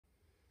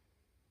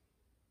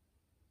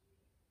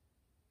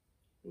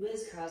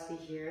Liz Crosby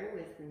here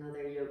with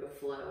another yoga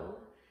flow.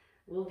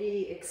 We'll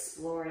be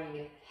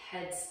exploring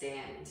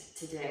headstand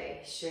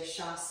today,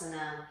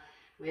 Shirshasana,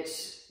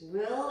 which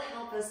will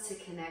help us to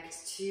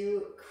connect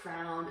to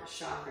crown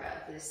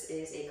chakra. This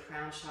is a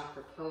crown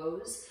chakra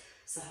pose,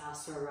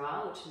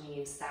 Sahasrara, which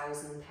means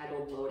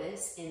thousand-petaled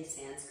lotus in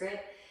Sanskrit.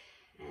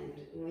 And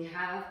we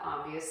have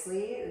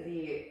obviously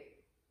the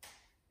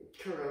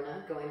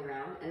corona going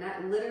around, and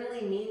that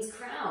literally means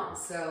crown.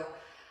 So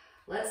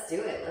let's do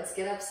it. Let's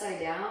get upside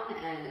down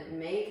and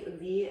make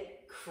the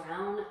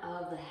crown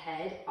of the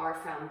head our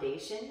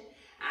foundation.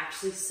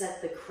 Actually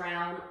set the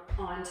crown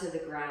onto the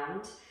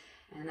ground,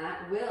 and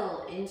that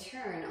will in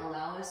turn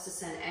allow us to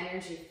send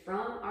energy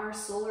from our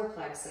solar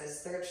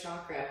plexus, third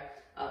chakra,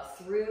 up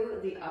through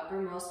the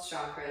uppermost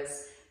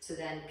chakras to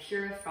then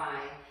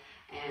purify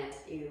and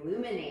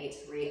illuminate,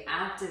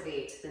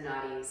 reactivate the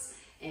nadis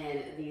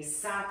and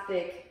these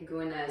sattvic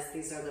gunas.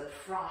 These are the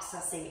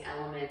processing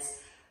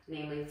elements,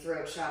 namely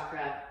throat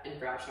chakra and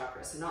brow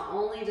chakra. So not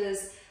only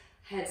does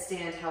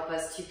headstand help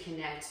us to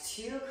connect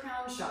to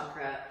crown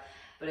chakra,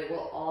 but it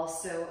will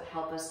also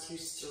help us to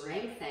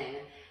strengthen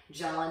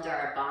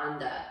jalandhara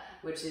bandha,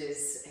 which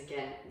is,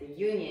 again, the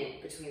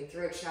union between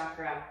throat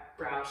chakra,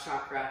 brow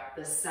chakra,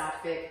 the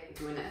sattvic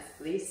gunas.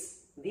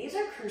 These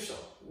are crucial.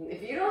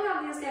 If you don't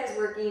have these guys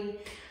working,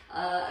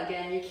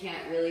 again, you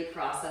can't really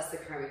process the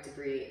karmic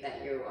debris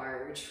that you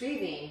are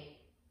retrieving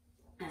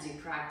as you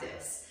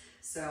practice.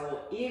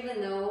 So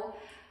even though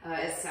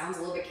it sounds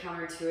a little bit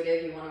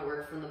counterintuitive, you want to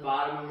work from the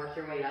bottom and work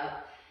your way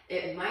up,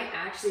 it might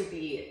actually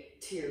be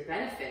to your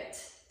benefit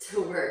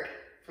to work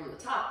from the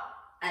top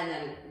and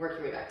then work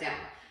your way back down.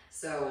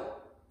 So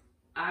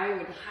I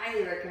would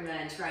highly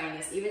recommend trying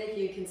this, even if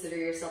you consider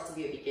yourself to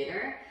be a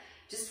beginner.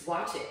 Just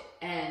watch it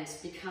and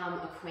become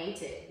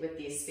acquainted with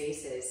these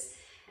spaces,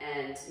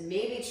 and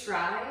maybe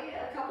try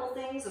a couple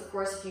things. Of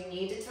course, if you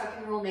need to tuck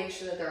and roll, make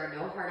sure that there are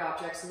no hard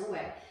objects in the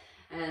way.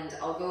 And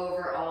I'll go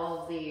over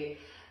all of the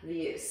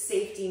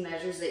safety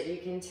measures that you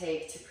can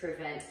take to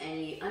prevent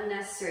any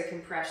unnecessary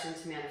compression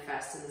to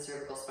manifest in the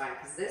cervical spine,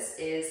 because this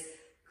is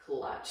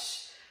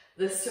clutch.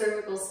 The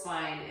cervical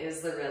spine is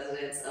the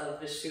residence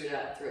of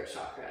Vishuddha throat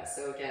chakra.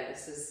 So again,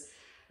 this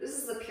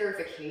is the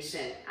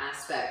purification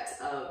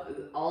aspect of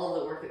all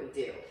of the work that we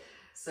do.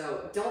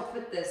 So don't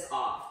put this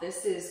off.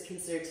 This is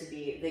considered to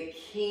be the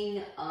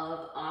king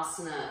of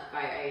asana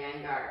by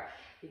Iyengar.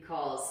 He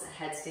calls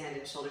headstand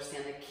and shoulder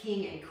stand the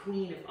king and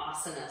queen of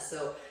asana.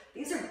 So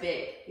these are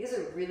big. These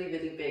are really,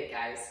 really big,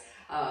 guys.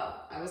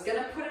 I was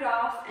gonna put it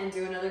off and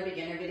do another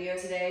beginner video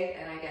today,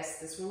 and I guess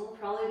this one will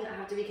probably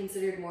have to be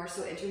considered more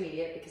so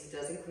intermediate because it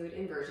does include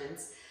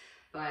inversions.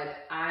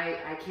 But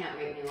I can't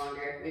wait any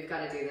longer. We've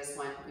got to do this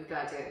one. We've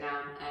got to do it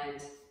now.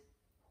 And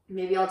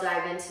maybe I'll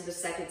dive into the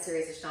second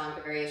series of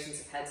Ashtanga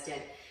variations of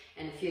headstand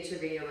in a future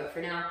video. But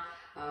for now,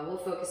 we'll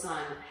focus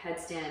on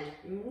headstand,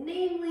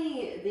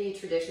 namely the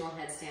traditional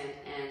headstand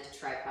and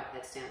tripod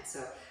headstand.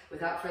 So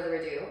without further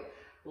ado,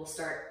 we'll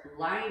start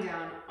lying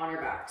down on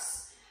our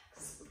backs.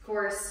 Of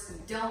course,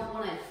 we don't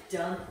want to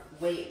dump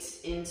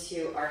weight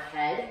into our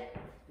head.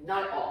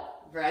 Not at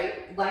all,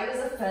 right? Light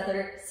as a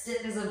feather,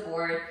 stiff as a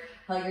board.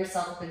 Hug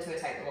yourself up into a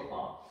tight little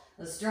ball.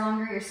 The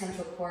stronger your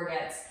central core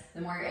gets,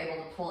 the more you're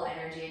able to pull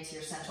energy into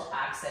your central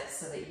axis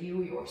so that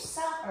you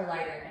yourself are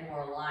lighter and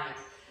more aligned.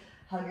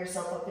 Hug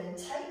yourself up in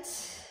tight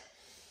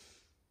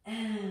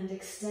and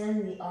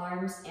extend the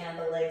arms and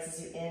the legs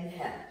as you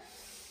inhale.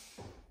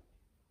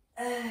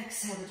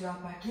 Exhale to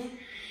drop back in.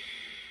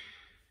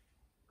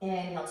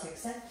 Inhale to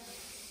extend.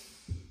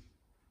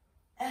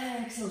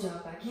 Exhale,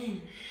 drop back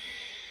in.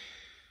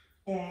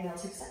 Inhale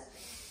to extend.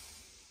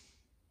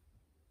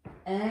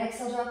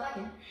 Exhale, drop back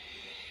in.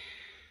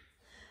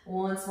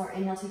 Once more,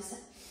 inhale to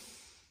extend.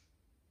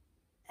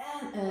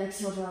 And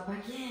exhale, drop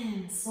back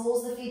in.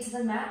 Soles of the feet to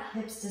the mat,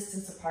 hips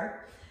distance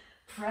apart.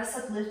 Press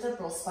up, lift up,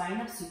 roll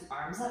spine up, sweep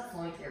arms up,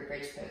 flowing through your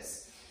bridge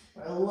pose.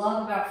 What I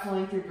love about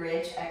flowing through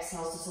bridge,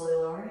 exhales to slowly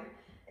lower,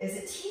 is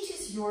it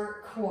teaches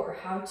your core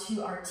how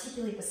to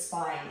articulate the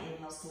spine.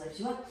 Inhales to lift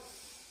you up.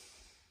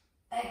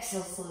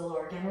 Exhales to slowly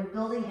lower. Again, we're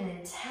building an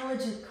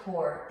intelligent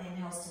core.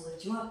 Inhales to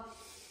lift you up.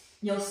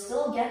 You'll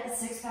still get the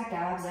six-pack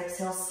abs.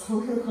 Exhale,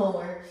 slowly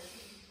lower.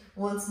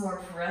 Once more,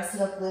 press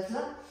it up, lift it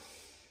up.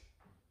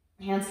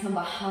 Hands come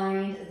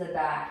behind the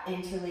back.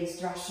 Interlace,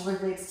 draw shoulder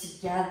blades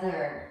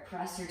together.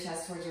 Press your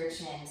chest towards your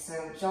chin. So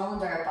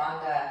jalandhara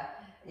bandha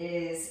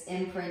is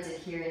imprinted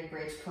here in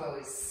bridge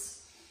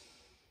pose.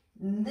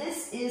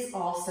 This is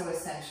also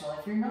essential.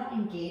 If you're not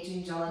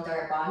engaging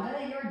jalandhara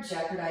bandha, you're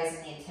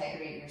jeopardizing the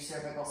integrity of your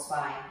cervical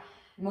spine.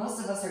 Most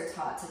of us are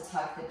taught to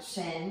tuck the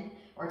chin,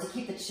 or to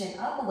keep the chin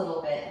up a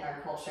little bit in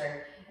our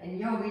culture. In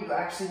yoga, you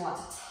actually want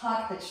to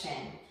tuck the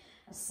chin.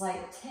 A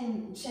slight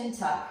chin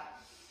tuck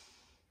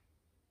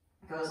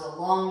goes a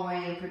long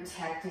way in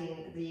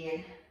protecting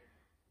the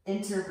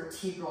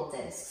intervertebral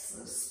discs,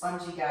 those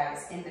spongy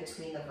guys in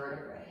between the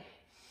vertebrae.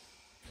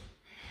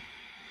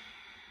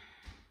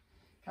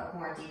 Couple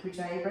more deep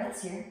Ujjayi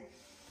breaths here.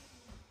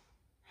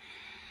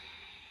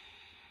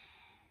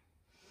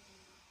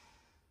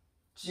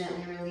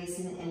 Gently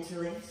releasing the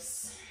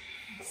interlace.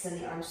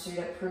 Send the arms straight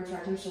up,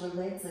 protracting shoulder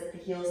blades, lift the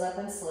heels up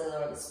and slowly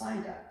lower the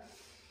spine down.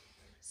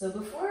 So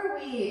before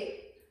we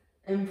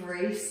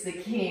embrace the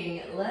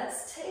king,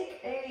 let's take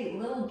a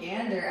little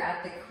gander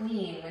at the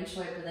queen.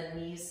 Windshield wiper the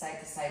knees side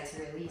to side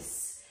to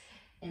release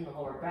in the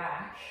lower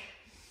back.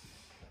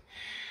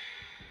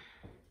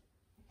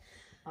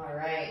 All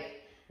right,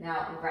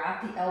 now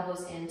wrap the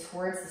elbows in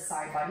towards the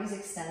side bodies,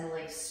 extend the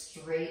legs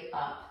straight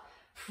up,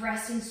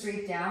 pressing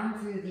straight down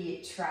through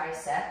the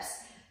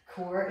triceps,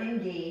 core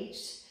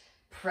engaged,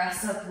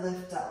 press up,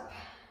 lift up.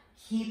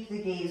 Keep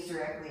the gaze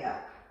directly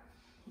up.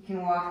 You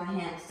can walk the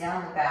hands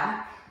down the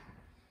back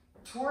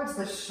towards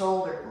the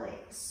shoulder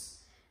blades.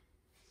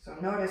 So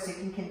notice you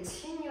can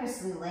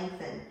continuously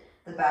lengthen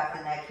the back of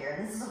the neck here.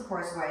 And this is of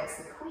course why it's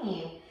the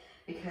queen,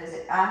 because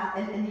it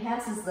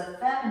enhances the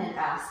feminine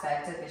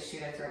aspect of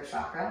Vishuddha throat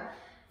chakra,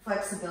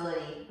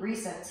 flexibility,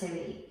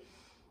 receptivity,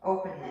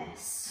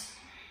 openness.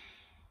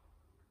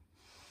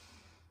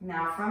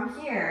 Now from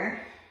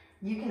here,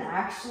 you can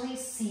actually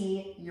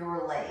see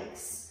your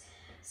legs.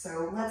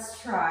 So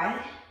let's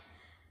try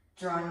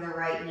drawing the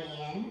right knee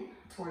in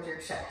towards your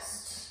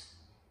chest.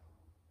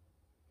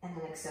 And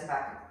then extend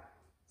back up.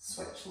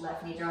 Switch,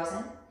 left knee draws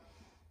in.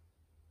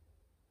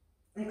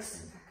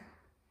 Extend back up.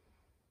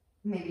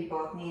 Maybe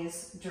both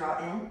knees draw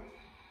in.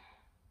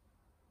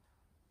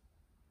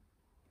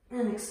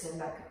 And extend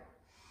back up.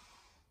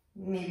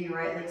 Maybe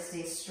right leg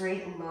stays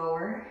straight,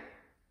 lower,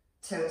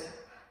 toe tap.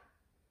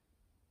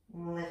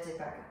 Lift it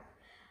back up.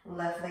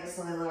 Left leg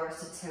slowly lowers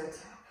to toe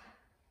tap.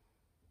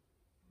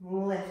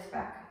 Lift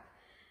back up.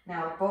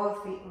 Now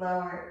both feet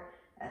lower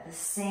at the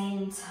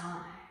same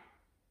time.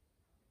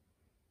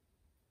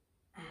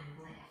 And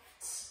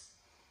lift.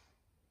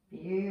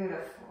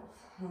 Beautiful.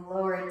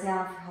 Lower it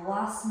down for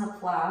Halasana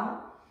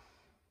plow.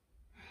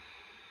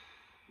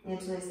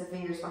 Interlace the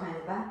fingers behind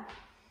the back.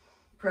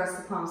 Press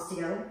the palms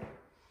together.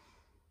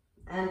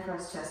 And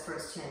press chest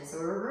towards chin. So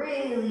we're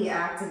really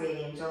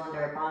activating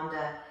jalandhara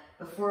bandha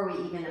before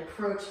we even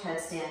approach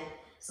headstand,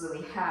 so that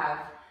we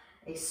have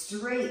a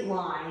straight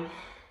line,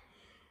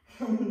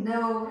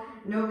 no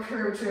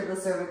curvature of the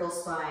cervical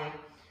spine.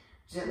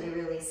 Gently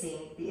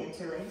releasing the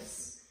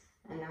interlace.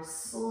 And now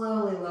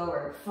slowly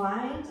lower.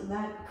 Find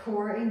that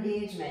core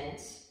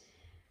engagement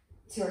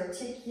to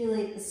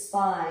articulate the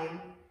spine.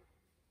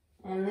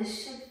 And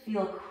this should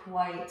feel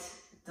quite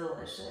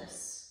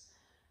delicious.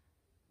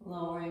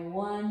 Lowering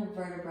one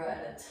vertebra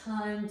at a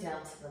time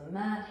down to the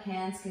mat.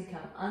 Hands can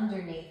come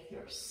underneath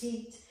your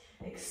seat.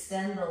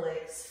 Extend the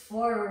legs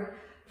forward,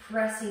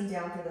 pressing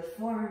down through the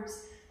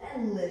forearms,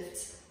 and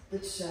lift the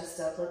chest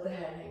up. Let the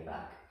head hang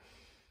back.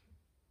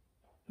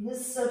 This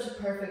is such a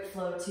perfect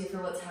flow too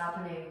for what's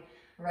happening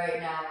right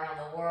now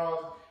around the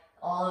world.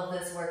 All of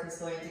this work is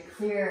going to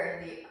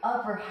clear the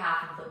upper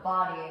half of the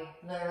body,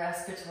 the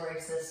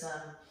respiratory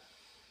system.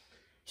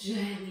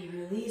 Gently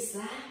release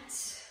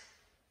that.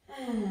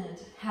 And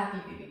happy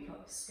baby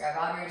pose. Grab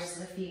out your edges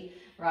of the feet,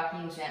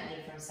 rocking gently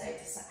from side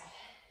to side.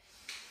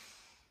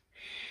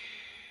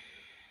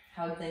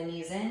 Hug the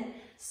knees in.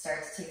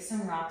 Start to take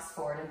some rocks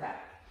forward and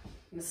back.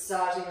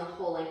 Massaging the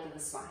whole length of the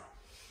spine.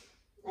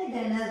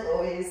 Again, as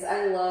always,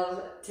 I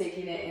love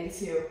taking it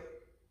into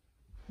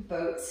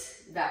boat,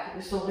 back in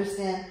the shoulder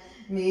stand.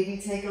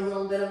 Maybe take a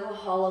little bit of a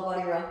hollow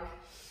body rock.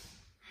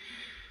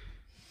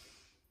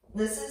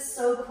 This is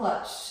so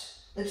clutch.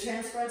 The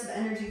transference of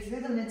energy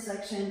through the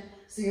midsection,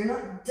 so you're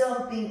not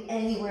dumping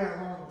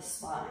anywhere along the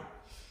spine.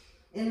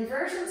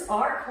 Inversions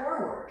are core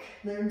work.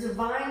 They're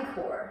divine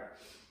core.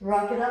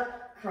 Rock it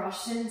up,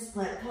 cross shins,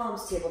 plant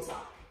palms,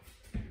 tabletop.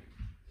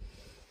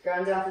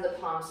 Ground down through the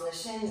palms and the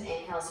shins.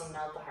 Inhale, so you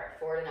melt the heart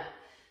forward and up.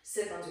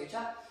 Sit bones reach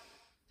up.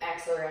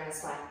 Exhale around the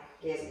spine.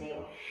 Gaze at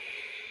navel.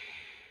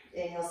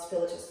 Inhale, to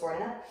feel the chest forward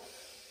and up.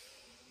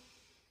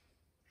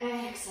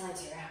 Exhale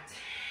to round.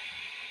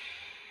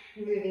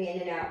 Moving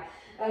in and out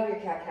of your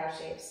cat-cow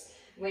shapes.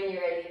 When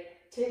you're ready,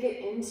 take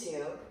it into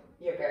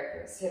your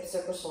bear pose. Hip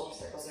circle, shoulder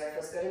circles. There,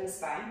 feels good in the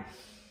spine.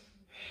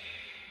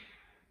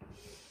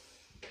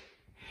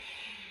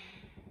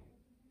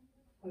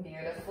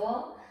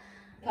 Beautiful.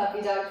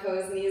 Puppy dog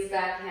pose, knees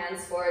back,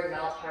 hands forward,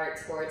 melt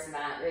heart towards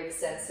mat.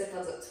 Extend, sit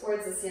bones up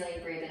towards the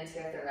ceiling, breathe into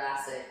your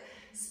thoracic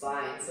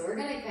spine. So we're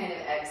going to kind of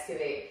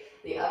excavate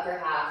the upper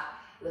half,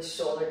 the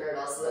shoulder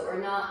girdle, so that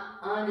we're not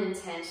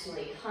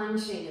unintentionally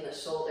hunching in the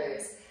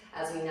shoulders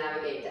as we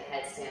navigate the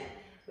headstand.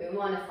 We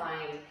want to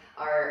find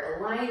our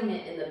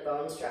alignment in the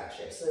bone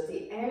structure so that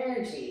the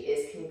energy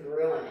is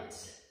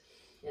congruent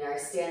in our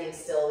standing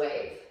still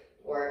wave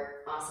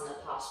or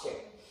asana posture.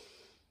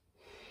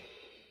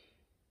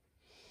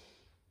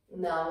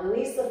 Now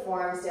release the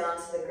forearms down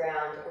to the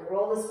ground,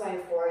 roll the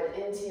spine forward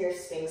into your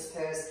Sphinx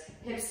pose,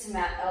 hips to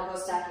mat,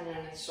 elbows stacking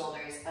underneath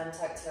shoulders,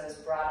 untucked toes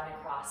broaden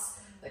across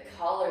the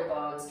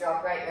collarbones,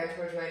 drop right ear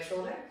towards right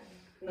shoulder,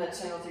 let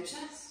channel through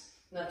chest,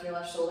 lift your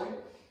left shoulder,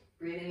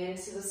 breathing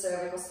into the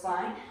cervical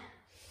spine.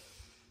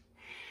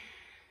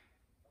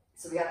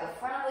 So we got the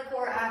front of the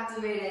core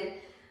activated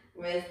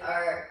with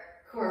our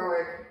core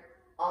work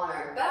On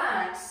our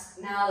backs,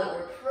 now that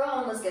we're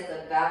prone, let's get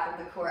the back of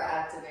the core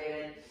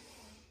activated.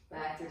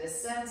 Back through the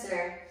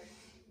center.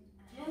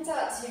 Hands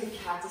out to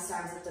cactus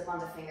arms, lift up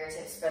onto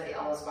fingertips, spread the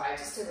elbows wide.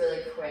 Just a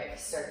really quick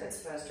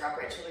serpent's pose. Drop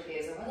right shoulder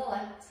gaze over the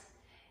left.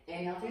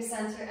 Inhale through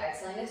center,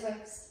 exhaling to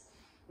twist.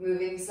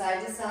 Moving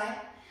side to side.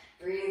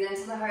 Breathe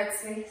into the heart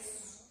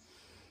space.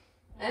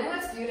 And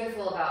what's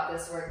beautiful about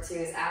this work too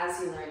is as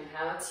you learn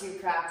how to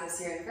practice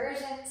your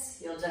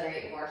inversions, you'll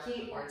generate more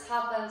heat, more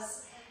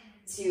tapas,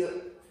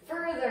 to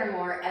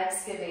furthermore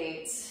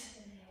excavate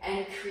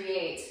and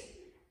create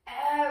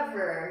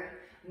ever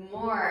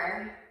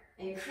more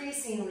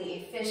increasingly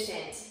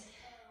efficient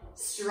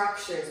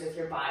structures with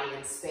your body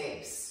and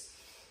space.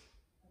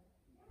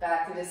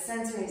 Back through the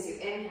center as you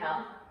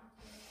inhale.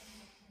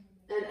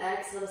 And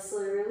exhale,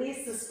 slowly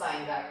release the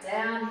spine back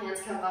down. Hands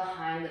come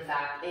behind the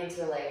back,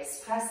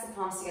 interlace. Press the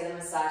palms together,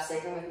 massage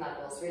sacrum with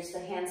knuckles. Reach the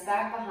hands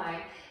back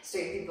behind,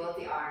 straight through both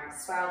the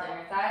arms. Spiral down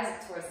your thighs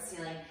up towards the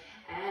ceiling,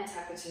 and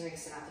tuck the chin,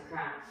 extend out the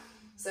crown.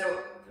 So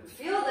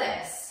feel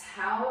this,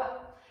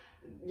 how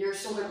your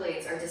shoulder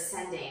blades are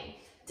descending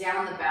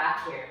down the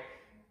back here.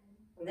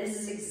 This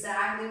is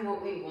exactly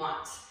what we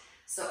want.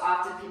 So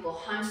often people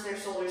hunch their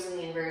shoulders in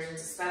the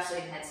inversions, especially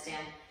in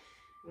headstand.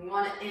 We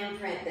want to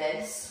imprint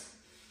this,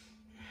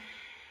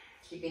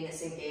 keeping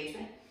this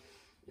engagement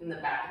in the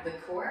back of the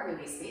core.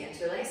 Release the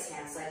interlace,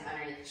 hands slide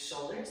underneath the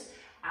shoulders.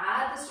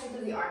 Add the strength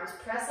of the arms,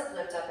 press up,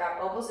 lift up, wrap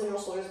elbows and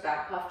roll shoulders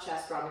back, puff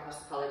chest, broaden across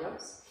the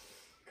collarbones.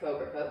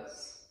 Cobra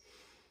pose.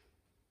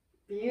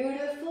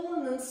 Beautiful,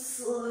 and then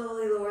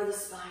slowly lower the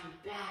spine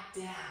back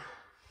down.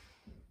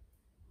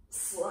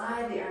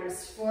 Slide the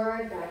arms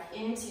forward, back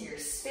into your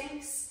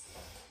Sphinx.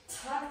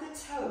 Tuck the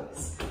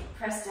toes.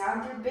 Press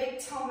down through big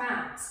toe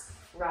mounts.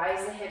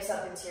 Rise the hips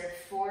up into your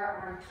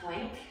forearm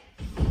plank.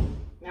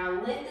 Now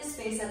lift the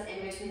space up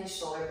in between the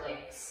shoulder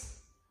blades.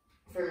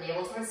 From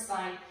navel towards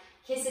spine,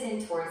 kiss it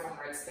in towards the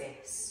heart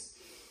space.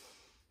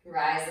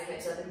 Rise the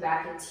hips up and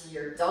back into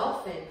your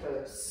dolphin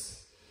pose.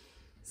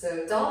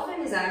 So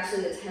dolphin is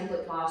actually the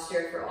template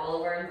posture for all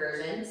of our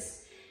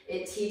inversions.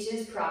 It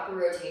teaches proper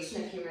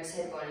rotation of humerus,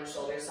 head bone, and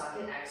shoulder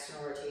socket,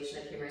 external rotation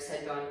of humerus,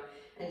 head bone,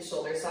 and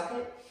shoulder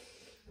socket.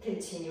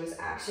 Continuous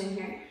action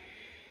here.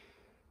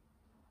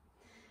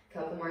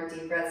 Couple more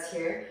deep breaths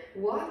here.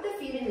 Walk the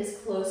feet in as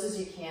close as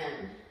you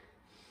can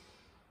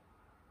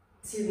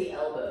to the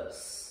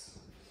elbows.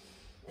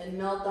 And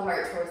melt the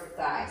heart towards the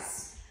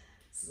thighs.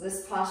 So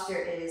this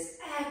posture is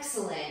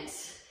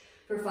excellent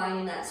for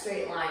finding that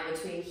straight line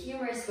between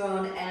humerus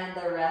bone and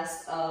the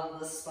rest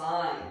of the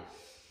spine.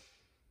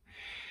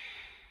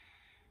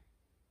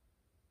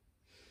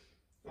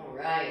 All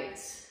right.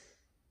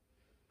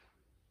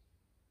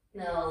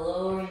 Now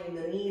lowering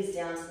the knees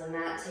down to the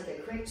mat, take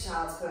a quick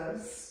child's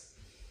pose.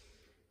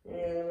 And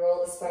then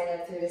roll the spine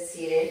up through to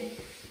seated.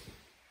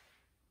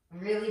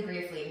 Really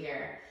briefly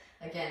here.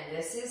 Again,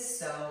 this is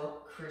so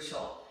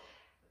crucial.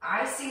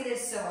 I see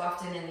this so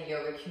often in the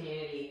yoga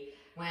community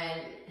when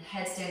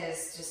headstand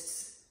is just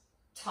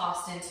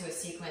tossed into a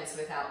sequence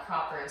without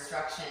proper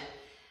instruction.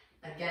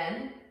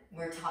 Again,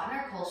 we're taught in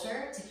our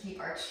culture to keep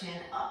our chin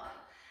up.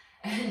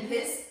 And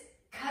this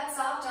cuts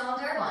off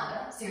jalandhara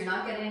bandha, so you're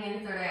not getting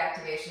any third eye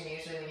activation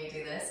usually when you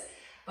do this,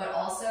 but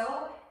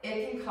also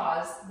it can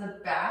cause the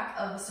back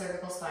of the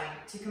cervical spine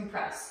to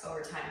compress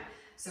over time.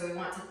 So we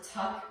want to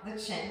tuck the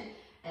chin,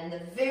 and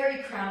the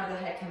very crown of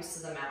the head comes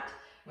to the mat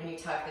when you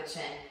tuck the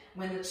chin.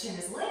 When the chin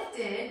is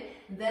lifted,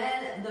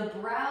 then the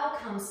brow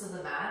comes to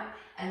the mat,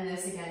 and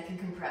this again can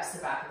compress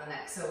the back of the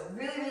neck. So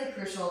really, really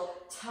crucial,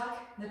 tuck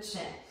the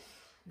chin.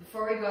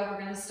 Before we go, we're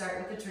going to start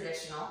with the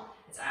traditional.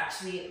 It's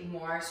actually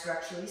more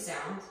structurally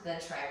sound than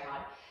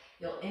tripod.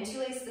 You'll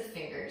interlace the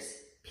fingers,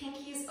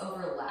 pinkies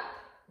overlap.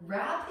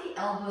 Wrap the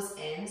elbows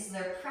in so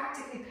they're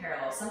practically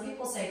parallel. Some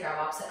people say grab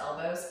opposite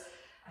elbows.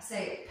 I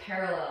say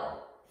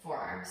parallel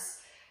forearms.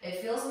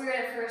 It feels weird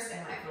at first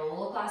and might feel a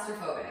little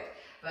claustrophobic,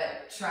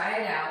 but try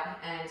it out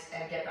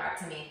and get back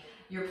to me.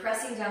 You're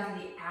pressing down to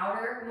the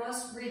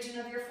outermost region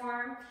of your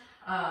forearm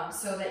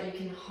so that you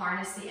can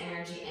harness the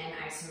energy in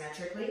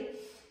isometrically.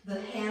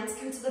 The hands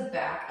come to the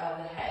back of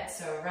the head,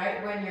 so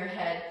right when your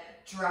head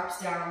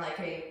drops down like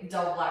a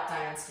double black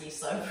diamond ski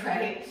slope,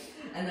 right?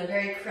 And the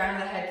very crown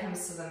of the head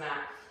comes to the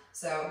mat.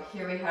 So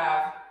here we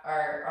have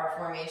our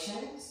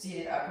formation,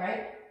 seated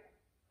upright.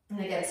 And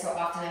again, so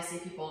often I see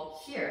people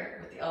here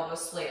with the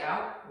elbows splayed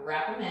out,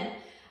 wrap them in.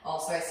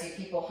 Also, I see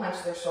people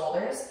hunch their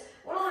shoulders.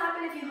 What will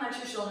happen if you hunch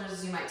your shoulders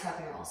is you might tuck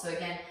and roll. So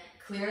again,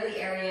 clear the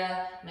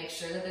area, make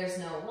sure that there's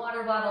no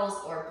water bottles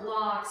or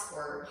blocks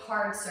or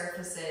hard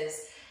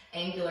surfaces,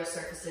 angular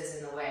surfaces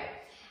in the way,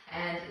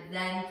 and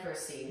then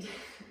proceed.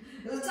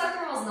 The tuck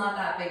and roll is not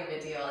that big of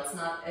a deal. It's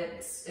not.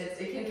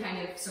 It can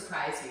kind of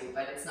surprise you,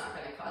 but it's not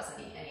going to cause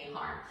any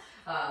harm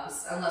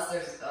unless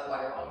there's a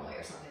water bottle in the way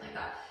or something like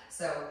that.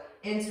 So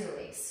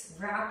interlace,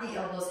 wrap the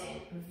elbows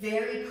in.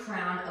 Very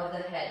crown of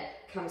the head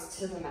comes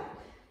to the mat.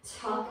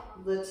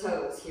 Tuck the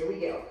toes. Here we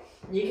go.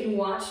 You can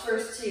watch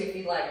first too if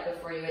you like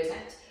before you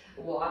attempt.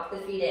 Walk the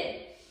feet in.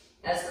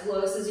 as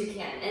close as you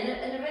can.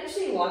 And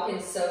eventually walk in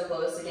so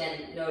close.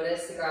 Again,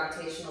 notice the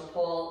gravitational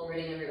pull,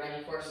 rooting and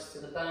rebinding forces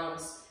through the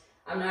bones.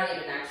 I'm not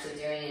even actually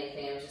doing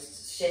anything, I'm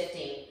just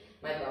shifting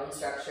my bone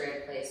structure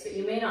in place. But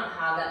you may not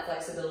have that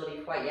flexibility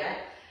quite yet.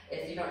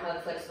 If you don't have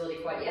the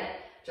flexibility quite yet,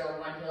 draw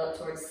one heel up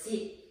towards the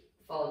seat,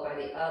 followed by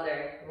the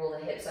other. Roll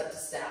the hips up to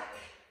stack.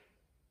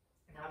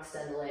 Now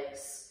extend the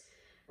legs.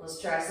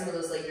 Let's try some of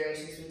those leg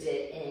variations we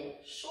did in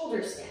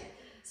shoulder stand.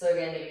 So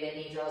again, maybe a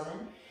knee draws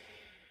in.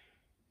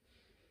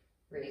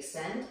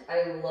 Re-extend.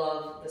 I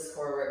love this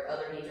core work.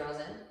 Other knee draws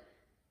in.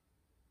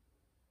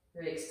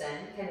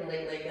 Re-extend. Kind of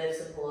like leg lifts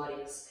and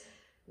Pilates.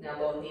 Now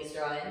both knees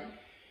draw in.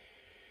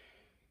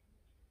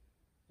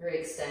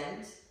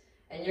 Re-extend.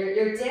 And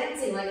you're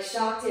dancing like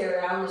Shakti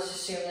around the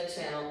Sushumna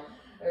channel,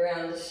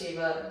 around the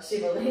Shiva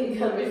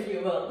Lingam, if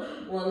you will.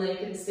 One leg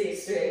can stay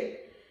straight.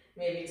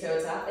 Maybe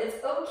toe tap.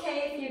 It's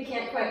okay if you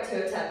can't quite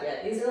toe tap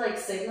yet. These are like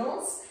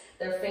signals.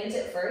 They're faint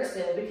at first.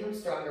 They will become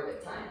stronger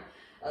with time.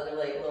 Other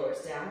leg lowers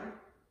down.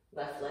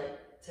 Left leg,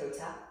 toe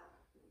tap.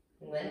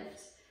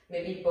 Lift.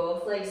 Maybe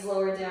both legs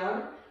lower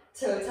down.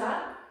 Toe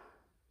tap.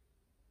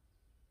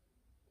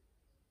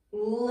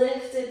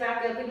 Lift it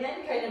back up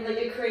again, kind of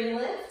like a crane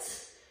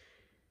lift.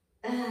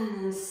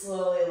 And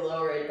slowly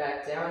lower it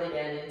back down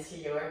again into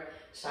your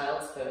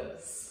child's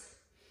pose.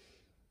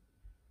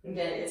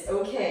 Again, it's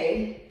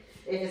okay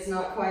if it's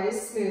not quite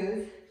as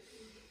smooth.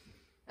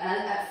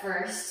 At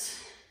first,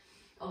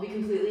 I'll be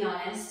completely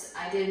honest,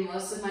 I did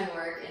most of my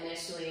work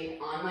initially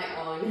on my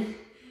own,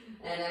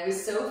 and I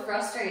was so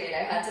frustrated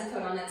I had to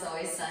put on It's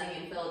Always Sunny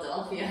in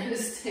Philadelphia to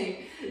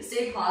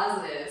stay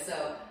positive.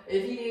 So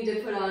if you need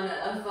to put on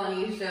a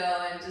funny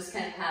show and just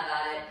kind of have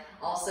at it.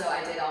 Also,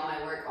 I did all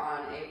my work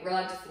on a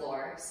rugged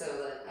floor, so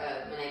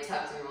that when I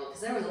tucked and rolled, because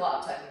there was a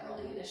lot of tucking and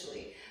rolling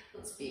initially,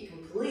 let's be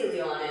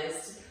completely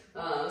honest,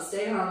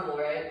 stay humble,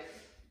 right?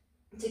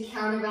 To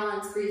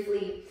counterbalance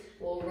briefly,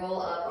 we'll roll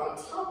up on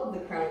top of the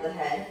crown of the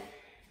head.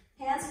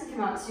 Hands can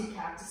come out to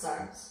cactus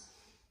arms.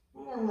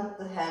 I'm going to let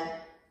the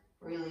head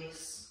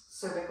release,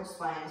 cervical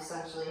spine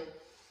essentially.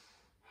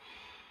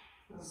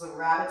 This is a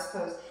rabbit's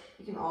pose.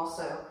 You can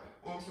also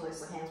interlace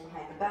the hands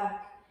behind the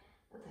back,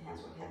 let the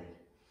hands work heavy.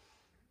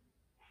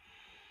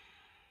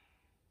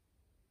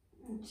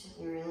 And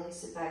gently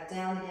release it back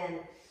down again.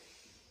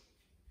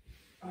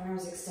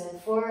 Arms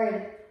extend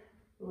forward.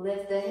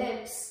 Lift the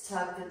hips,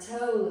 tuck the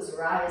toes,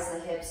 rise the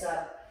hips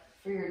up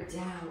for your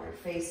downward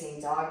facing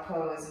dog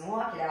pose and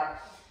walk it out.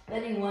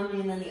 Bending one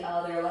knee and then the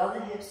other. Allow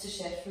the hips to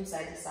shift from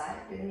side to side,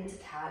 breathing into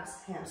calves,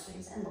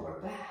 hamstrings, and lower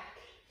back.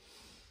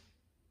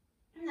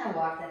 And now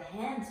walk that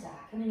hands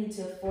back, coming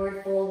into a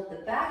forward fold at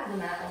the back of the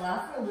mat.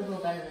 Allow for a little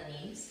bend in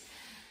the knees.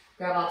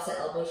 Grab opposite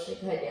elbows, shake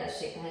the head yes,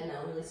 shake the head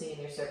no, releasing in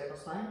your cervical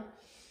spine.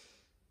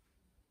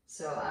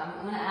 So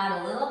I'm going to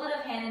add a little bit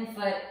of hand and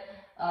foot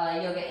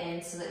yoga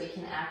in so that we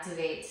can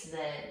activate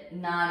the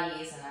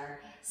nadis and our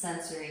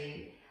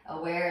sensory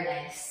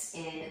awareness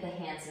in the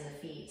hands and the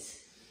feet.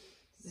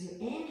 So you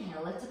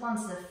inhale, lift up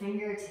onto the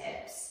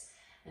fingertips.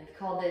 They've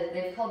called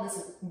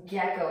this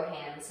gecko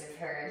hands, you've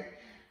heard.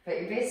 But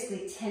you're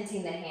basically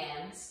tinting the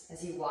hands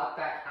as you walk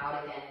back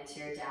out again into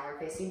your downward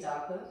facing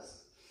dog pose.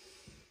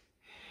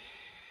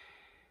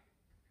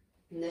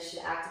 And this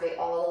should activate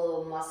all the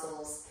little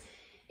muscles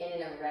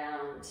in and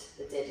around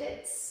the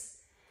digits.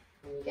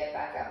 When you get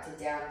back up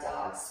to down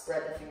dog,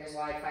 spread the fingers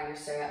wide, find your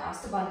Surya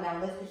Astabandha.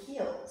 Now lift the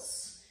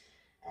heels.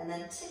 And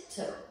then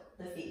tiptoe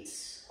the feet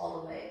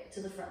all the way to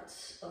the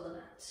front of the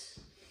mat.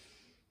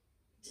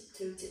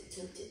 Tiptoe,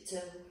 tiptoe,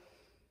 tiptoe.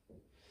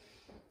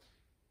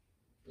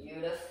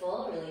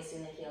 Beautiful.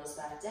 Releasing the heels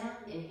back down.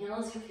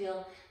 Inhale as you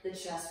feel the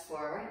chest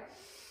forward.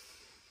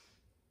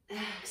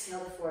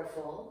 Exhale the forward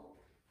fold.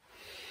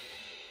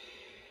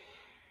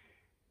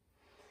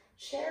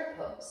 Chair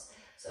pose.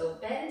 So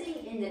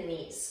bending in the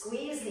knees,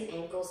 squeeze the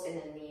ankles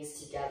and the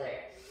knees together.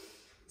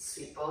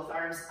 Sweep both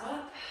arms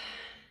up.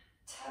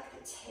 Tuck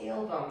the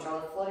tailbone.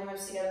 Draw the floating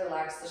ribs together.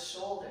 Relax the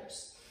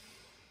shoulders.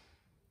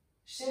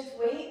 Shift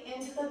weight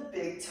into the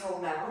big toe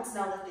mounds.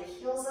 Now lift the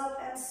heels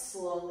up and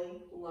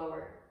slowly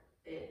lower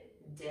it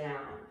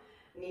down.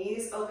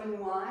 Knees open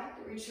wide.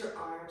 Reach your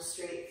arms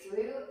straight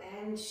through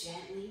and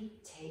gently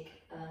take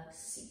a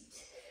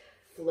seat.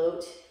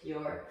 Float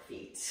your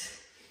feet.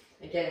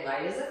 Again,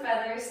 light as a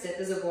feather, stiff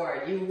as a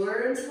board. You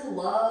learn to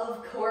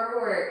love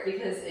core work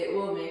because it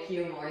will make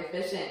you more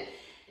efficient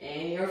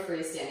in your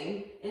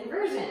freestanding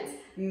inversions.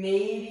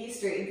 Maybe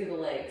straighten through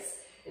the legs.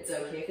 It's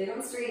okay if they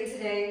don't straighten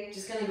today.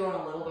 Just gonna go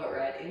on a little bit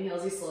right.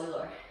 Inhales, you slowly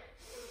lower.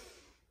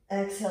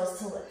 Exhales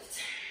to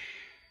lift.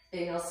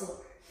 Inhales to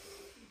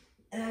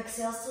lower.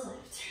 Exhales to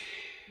lift.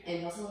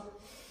 Inhales to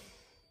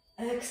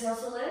lower. Exhales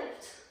to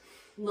lift.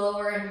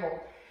 Lower and hold.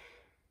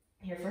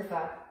 Here for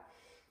 5,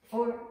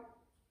 4,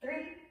 3,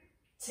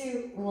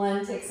 2,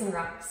 1. Take some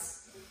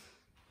rocks.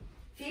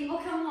 Feet will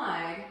come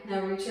wide.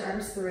 Now reach your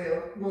arms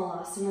through.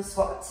 Malasana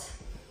squat.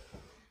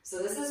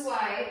 So this is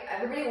why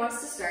everybody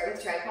wants to start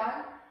with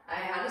tripod. I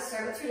had to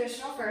start with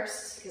traditional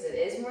first because it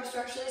is more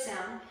structurally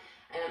sound.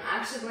 And I'm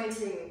actually going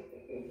to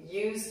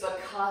use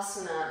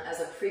Bakasana as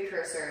a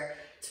precursor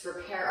to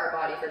prepare our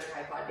body for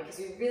tripod, because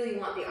we really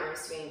want the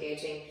arms to be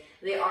engaging.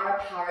 They are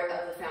a part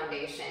of the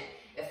foundation.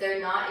 If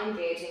they're not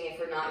engaging, if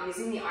we're not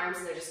using the arms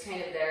and they're just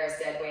kind of there as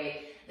dead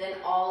weight, then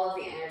all of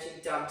the energy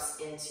dumps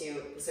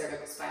into the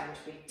cervical spine, which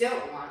we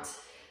don't want.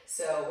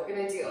 So we're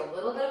going to do a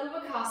little bit of a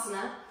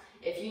Bakasana.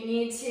 If you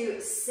need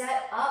to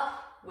set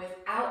up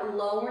without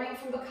lowering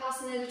from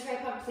Bakasana to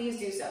tripod, please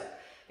do so,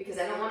 because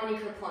I don't want any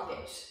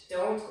kerplunkage.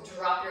 Don't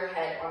drop your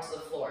head onto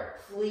the floor,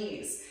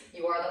 please.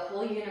 You are the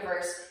whole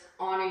universe.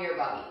 Honor your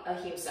body,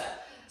 ahimsa.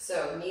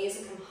 So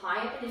knees come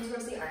high up and in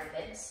towards the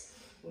armpits.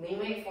 Lean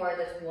weight forward,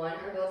 lift one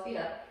or both feet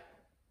up.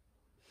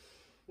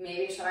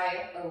 Maybe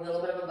try a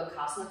little bit of a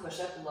Bakasana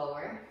push-up,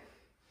 lower,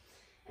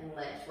 and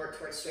lift. Work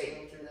towards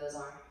straightening through those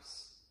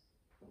arms.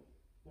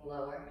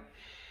 Lower,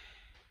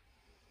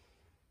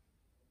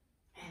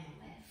 and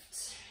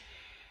lift.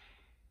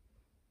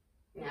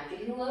 Now if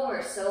you can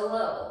lower so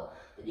low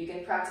that you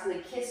can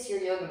practically kiss your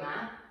yoga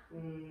mat,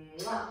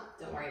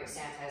 don't worry, it was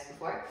sanitized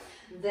before,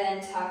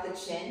 then tuck the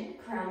chin,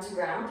 crown to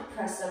ground,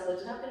 press up,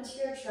 lift it up into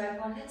your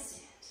tripod headstand.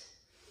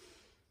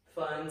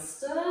 Fun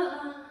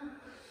stuff.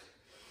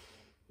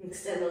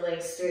 Extend the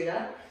legs straight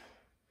up.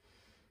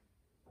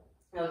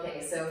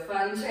 Okay, so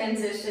fun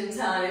transition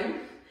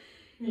time.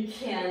 You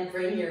can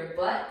bring your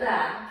butt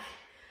back,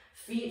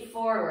 feet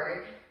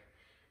forward,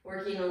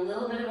 working a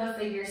little bit of a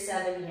figure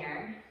 7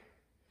 here.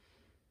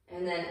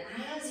 And then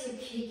as you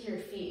kick your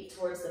feet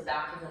towards the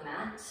back of the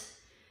mat,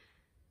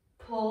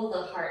 pull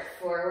the heart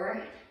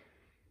forward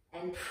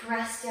and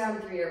press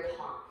down through your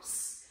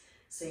palms.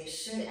 So you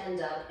should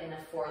end up in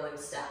a four-limb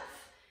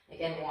staff.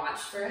 Again, watch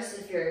first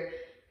if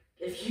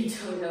you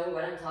don't know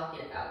what I'm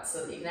talking about,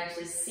 so that you can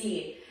actually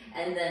see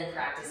and then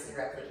practice and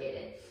replicate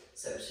it.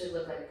 So it should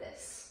look like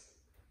this.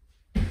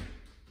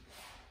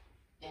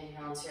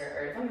 Inhale into your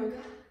Urdhva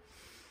Mukha.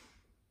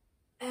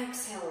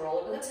 Exhale, roll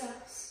over the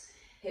toes.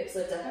 Hips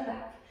lift up and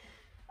back.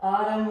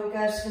 Adho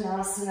Mukha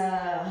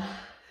Svanasana.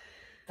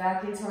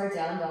 Back into our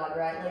down dog.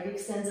 Right leg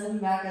extends up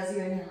and back as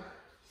you inhale.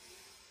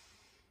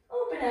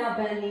 Open out,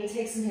 bend knee,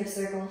 take some hip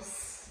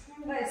circles.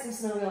 Invite some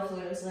snow wheel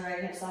fluid into the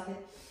right hip socket.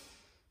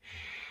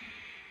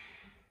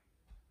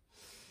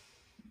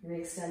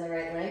 Re-extend the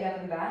right leg up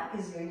and back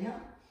as you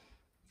inhale.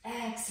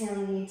 Exhale,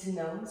 knee to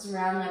nose,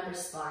 round upper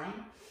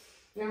spine.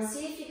 Now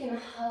see if you can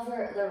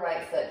hover the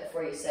right foot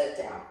before you set it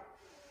down.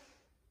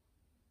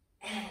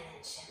 And then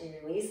gently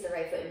release the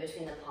right foot in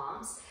between the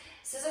palms.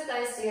 Scissor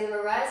thighs together,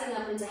 we're rising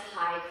up into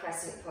high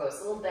crescent pose.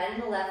 A little bend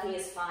in the left knee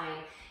is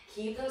fine.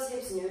 Keep those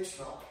hips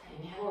neutral.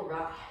 Inhale,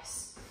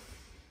 rise.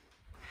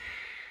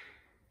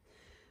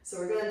 So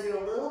we're going to do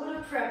a little bit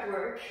of prep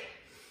work.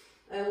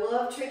 I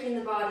love tricking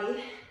the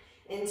body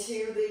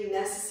into the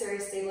necessary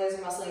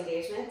stabilizer muscle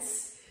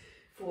engagements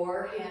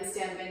for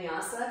handstand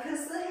vinyasa,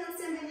 because the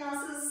handstand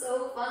vinyasa is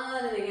so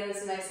fun, and again,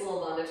 it's a nice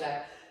little bandha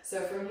check.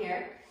 So from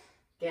here,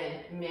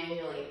 again,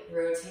 manually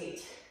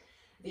rotate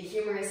the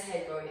humerus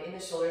head bone in the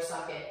shoulder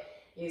socket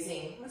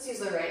using, let's use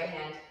the right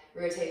hand,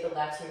 rotate the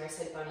left humerus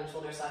head bone and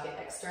shoulder socket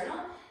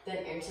external, then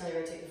internally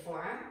rotate the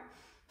forearm,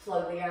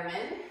 plug the arm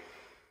in,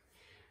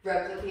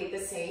 replicate the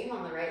same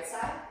on the right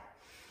side,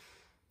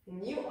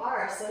 and you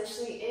are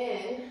essentially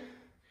in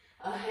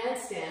a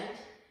handstand,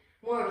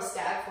 more of a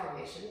stag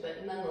formation,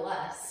 but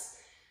nonetheless,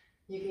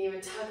 you can even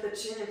tuck the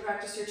chin and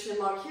practice your chin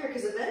lock here,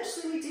 because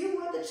eventually we do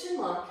want the chin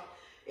lock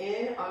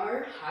in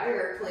our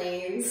higher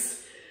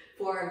planes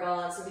for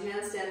balance and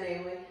handstand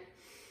namely.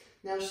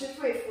 Now shift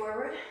weight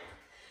forward,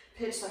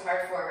 pitch the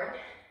heart forward,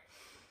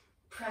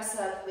 press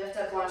up, lift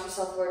up, launch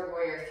yourself forward,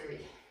 warrior 3.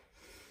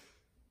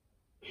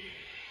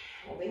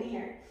 Holding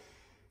here,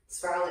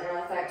 spiral the inner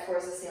left back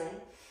towards the ceiling,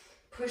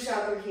 push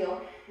out through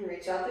heel,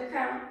 reach out through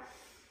crown.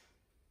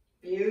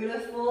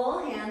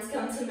 Beautiful, hands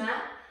come to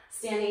mat,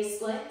 standing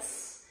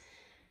splits.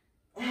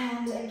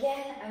 And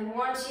again, I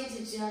want you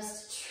to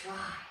just try.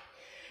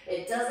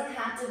 It doesn't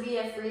have to be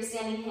a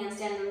freestanding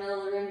handstand in the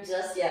middle of the room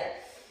just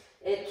yet.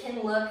 It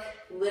can look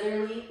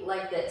literally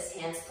like this.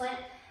 Hands plant,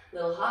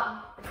 little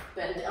hop,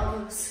 bend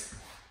elbows,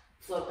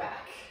 float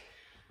back.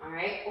 All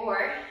right,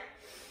 or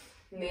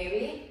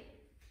maybe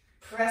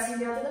pressing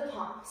down to the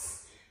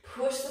palms,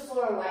 push the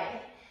floor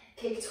away,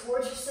 kick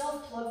towards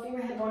yourself, plug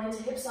femur head bone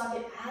into hip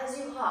socket as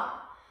you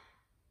hop.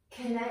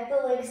 Connect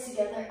the legs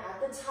together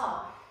at the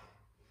top.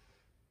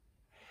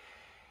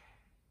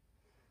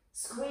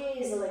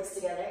 Squeeze the legs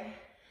together.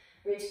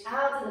 Reach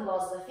out to the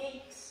balls of the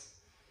feet.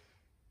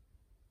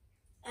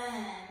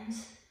 And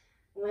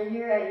when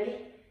you're ready,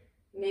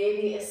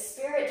 maybe a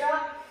spirit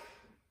drop.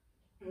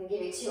 I'm going to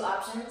give you 2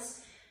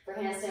 options for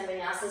handstand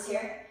vinyasas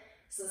here.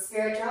 So the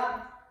spirit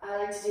drop, I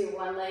like to do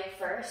one leg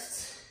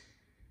first.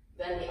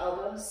 Bend the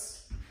elbows.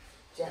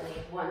 Gently,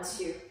 1,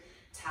 2,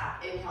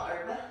 tap, inhale,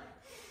 Urdhva.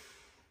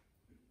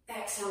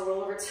 Exhale,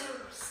 roll over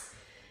toes.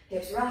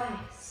 Hips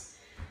rise.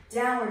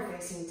 Downward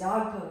facing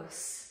dog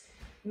pose.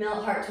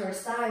 Melt heart towards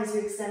thighs.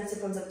 You extend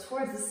sit bones up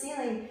towards the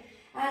ceiling.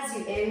 As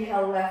you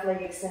inhale, left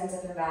leg extends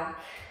up and back.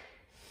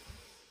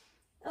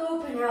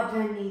 Open out,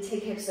 bend knee,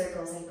 take hip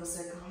circles, ankle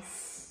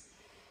circles.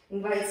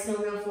 Invite snow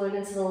wheel fluid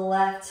into the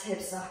left hip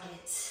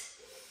socket.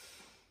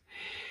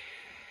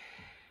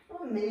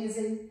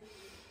 Amazing.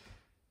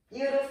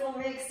 Beautiful.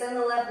 Re-extend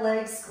the left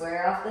leg,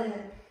 square off the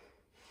hip.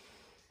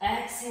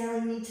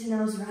 Exhaling, knee to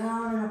nose,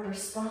 round and upper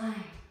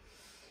spine.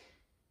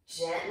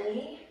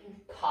 Gently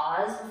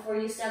pause before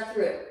you step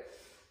through.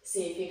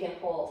 See if you can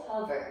hold,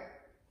 hover.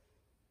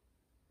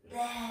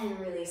 Then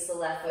release the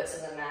left foot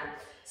to the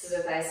mat.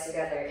 Scissor thighs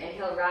together.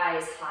 Inhale,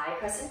 rise, high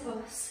crescent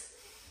pose.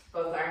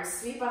 Both arms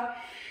sweep up.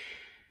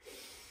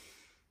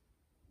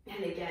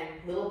 And again,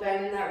 little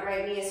bend in that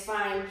right knee is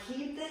fine.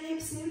 Keep the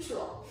hips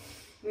neutral.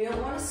 We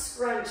don't want to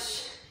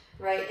scrunch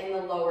right in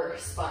the lower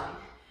spine.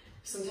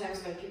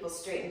 Sometimes when people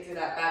straighten through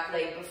that back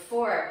leg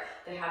before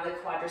they have the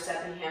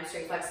quadricep and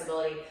hamstring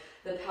flexibility,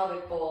 the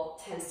pelvic bowl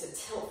tends to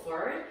tilt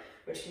forward,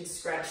 which can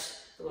scrunch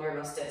the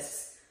lowermost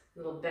discs.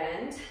 Little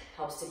bend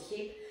helps to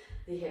keep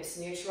the hips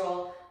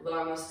neutral,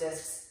 lowermost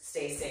discs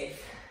stay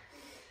safe.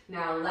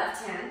 Now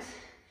left hand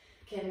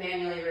can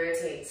manually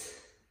rotate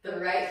the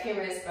right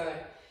humerus bone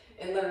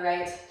in the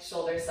right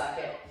shoulder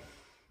socket.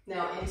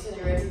 Now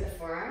internally rotate the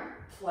forearm,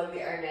 plug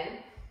the arm in.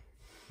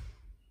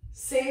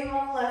 Same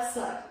on the left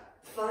side.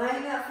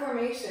 Find that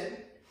formation.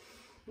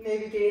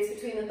 Maybe gaze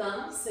between the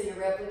thumbs so you're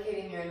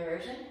replicating your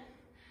inversion.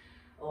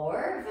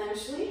 Or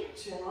eventually,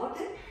 chin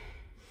locked in.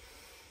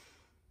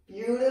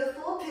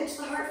 Beautiful, pitch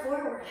the heart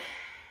forward.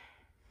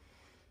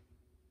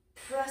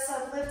 Press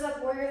up, lift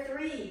up, warrior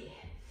three.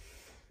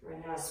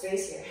 Running out of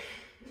space here.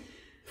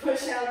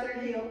 Push out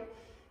through heel.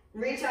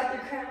 Reach out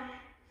through crown.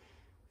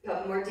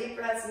 Couple more deep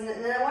breaths, and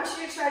then I want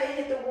you to try to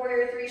hit the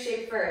warrior three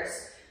shape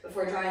first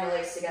before drawing the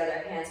legs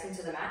together. Hands come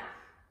to the mat.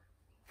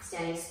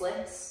 Standing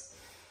splits.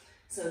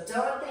 So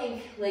don't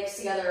think legs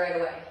together right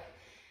away.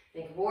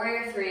 Think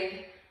warrior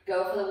three,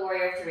 go for the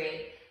warrior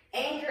three,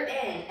 anchor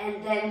in,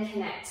 and then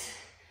connect.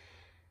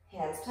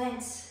 Hands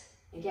planted.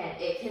 Again,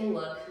 it can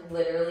look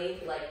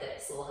literally like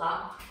this. Little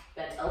hop,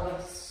 bent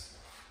elbows,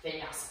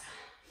 vinyasa.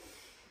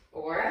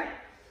 Or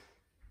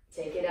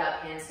take it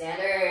up,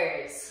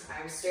 handstanders,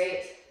 arms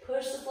straight.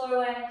 Push the floor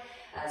away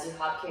as you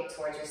hop kick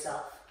towards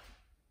yourself.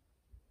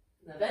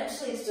 And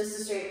eventually it's just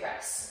a straight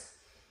press.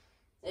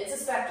 It's a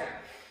spectrum.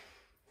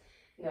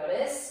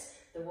 Notice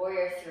the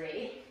warrior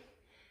three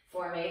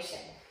formation.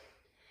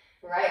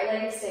 Right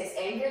leg stays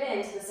anchored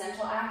into the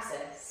central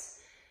axis,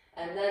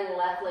 and then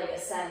left leg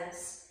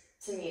ascends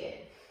to meet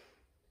it.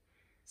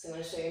 So I'm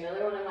going to show you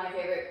another one of my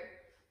favorite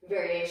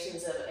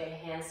variations of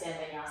a handstand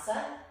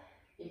vinyasa.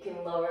 You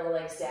can lower the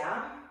legs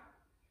down,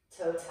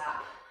 toe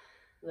tap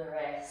the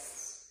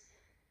wrists,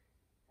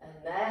 and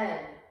then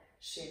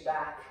shoot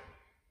back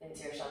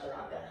into your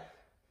chaturanga.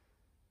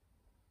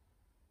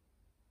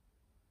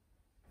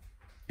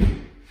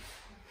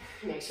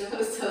 Make sure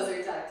those toes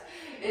are tucked.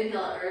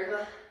 Inhale,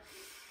 Urdhva.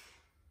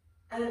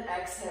 And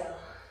exhale,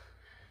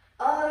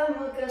 Adho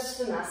Mukha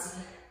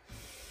Svanasana.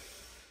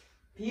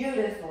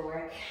 Beautiful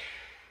work.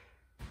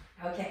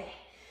 Okay,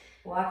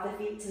 walk the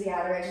feet to the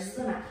outer edges of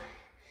the mat.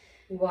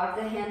 Walk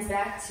the hands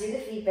back to the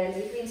feet, bend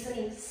between the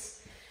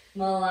knees.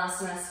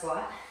 Malasana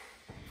squat.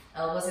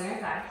 Elbows in your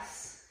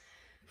thighs.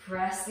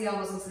 Press the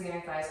elbows into the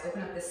inner thighs,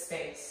 open up this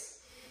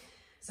space.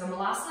 So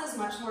Malasana is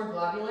much more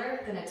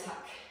globular than a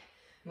tuck.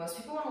 Most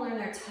people want to learn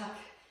their tuck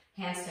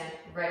handstand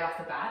right off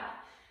the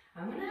bat.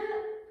 I'm going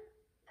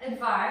to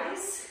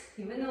advise,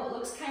 even though it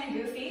looks kind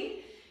of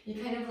goofy,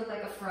 you kind of look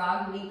like a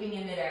frog leaping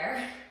in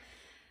midair,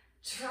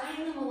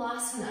 trying the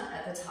Malasana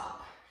at the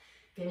top.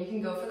 Again, you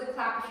can go for the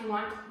clap if you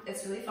want.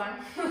 It's really fun.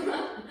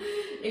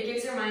 It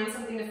gives your mind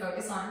something to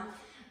focus on.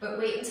 But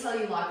wait until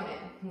you lock it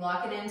in.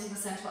 Lock it into the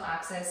central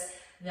axis,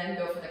 then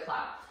go for the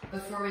clap.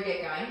 Before we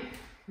get going,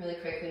 really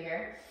quickly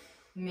here,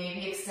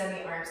 maybe extend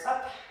the arms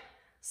up.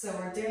 So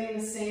we're doing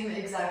the same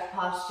exact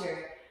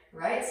posture,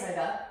 right side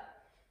up,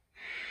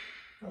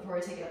 before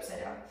we take it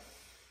upside down.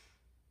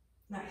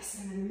 Nice,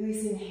 and then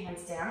releasing the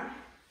hands down.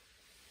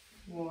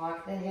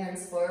 Walk the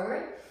hands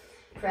forward.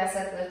 Press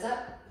up, lift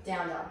up,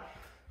 down dog.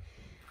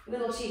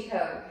 Little cheat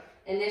code.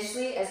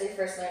 Initially, as you're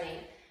first learning,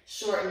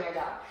 shorten your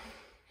dog.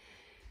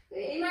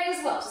 You might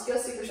as well, just go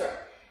super short.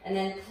 And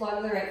then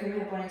plug the right femur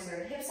hip pointing to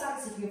the hip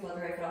socket, so if you can plug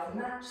the right foot off the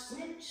mat, just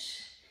an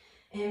inch.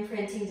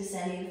 Imprinting,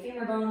 descending the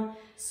femur bone,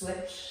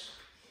 switch.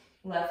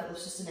 Left foot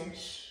was just an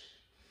inch.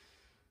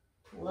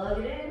 Plug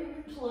it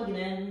in, plug it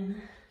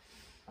in.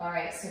 All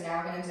right, so now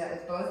we're gonna do that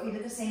with both feet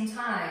at the same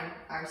time.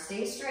 Arms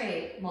stay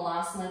straight,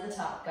 Malasana at the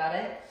top, got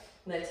it?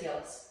 Lift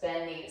heels,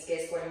 bend knees,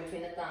 gaze forward in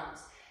between the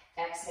thumbs.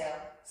 Exhale,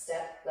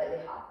 step, lightly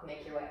hop,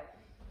 make your way.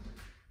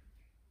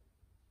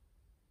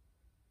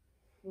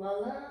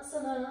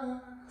 Malasana,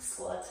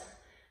 squat.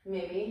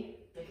 Maybe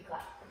make a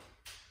clap.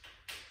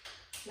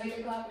 Make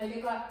a clap, make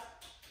a clap.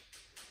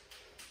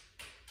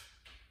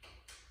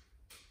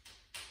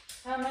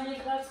 How many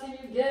claps can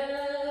you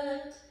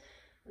get?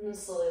 And then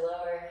slowly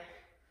lower.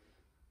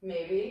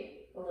 Maybe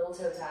a little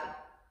toe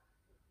tap.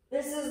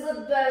 This is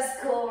the best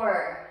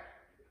core.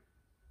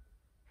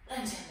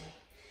 And gently.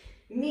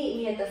 Meet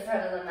me at the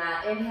front of the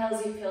mat. Inhale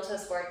as you peel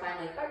toes forward,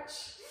 finally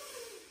arch.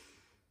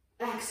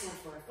 Exhale,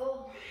 forward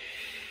fold.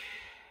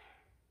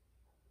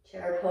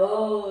 Chair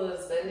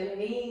pose, bend in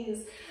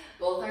knees.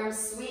 Both arms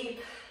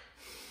sweep.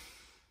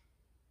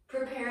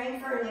 Prepare Preparing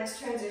for our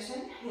next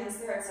transition, hands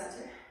to heart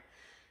center.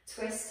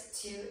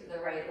 Twist to the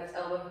right, left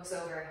elbow hooks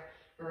over,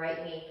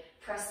 right knee.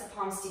 Press the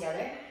palms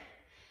together.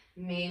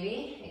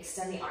 Maybe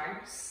extend the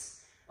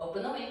arms,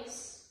 open the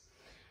wings.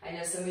 I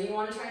know some of you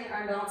want to try the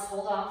arm balance,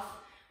 hold off.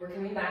 We're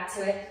coming back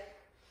to it.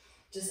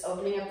 Just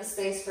opening up the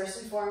space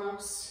first and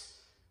foremost.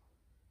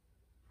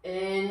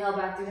 Inhale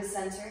back through the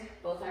center,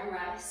 both arm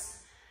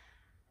rise.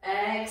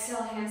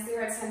 Exhale, hands through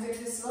heart center,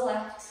 twist to the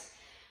left.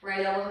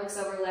 Right elbow hooks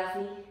over left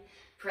knee.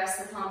 Press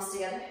the palms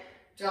together.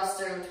 Draw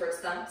sternum towards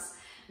thumbs.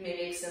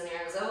 Maybe extend the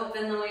arms,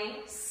 open the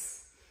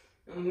wings.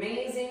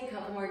 Amazing.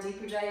 Couple more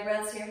deep Ujjayi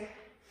breaths here.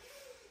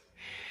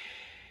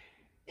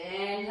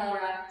 Inhale,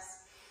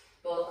 rise.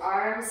 Both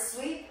arms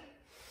sweep.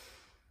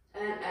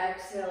 And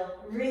exhale,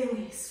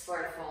 release,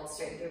 forward fold,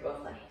 straighten through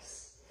both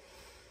legs.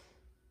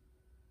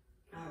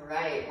 All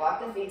right,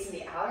 walk the feet to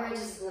the outer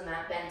edges of the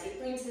mat, bend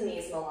deeply into the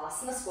knees,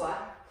 Malasana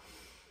squat.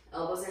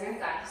 Elbows in your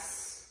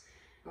thighs.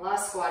 A lot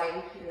of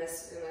squatting in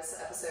this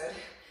episode.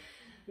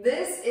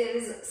 This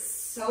is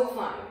so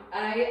fun.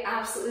 I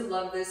absolutely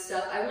love this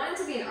stuff. I wanted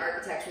to be an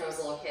architect when I was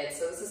a little kid,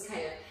 so this is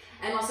kind of,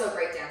 and also a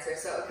break dancer,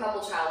 so a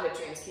couple childhood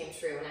dreams came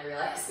true when I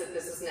realized that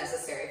this was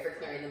necessary for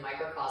clearing the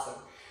microcosm.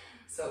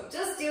 So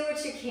just do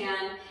what you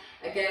can.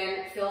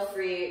 Again, feel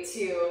free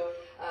to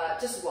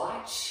just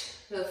watch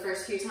for the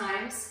first few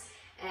times,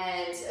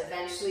 and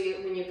eventually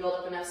when you build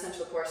up enough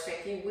central core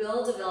strength, you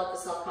will develop the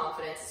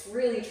self-confidence. It's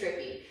really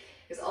trippy,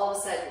 because all of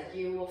a sudden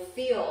you will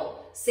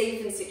feel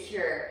safe and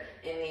secure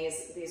in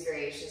these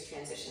variations,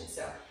 transitions.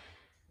 So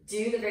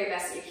do the very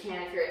best that you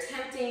can. If you're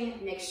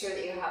attempting, make sure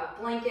that you have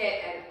a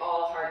blanket and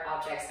all hard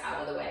objects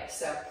out of the way.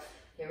 So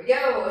here we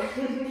go.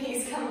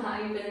 Knees come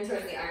high, you bend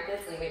towards the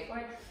armpits, lean weight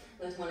forward.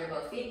 Lift one or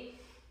both feet,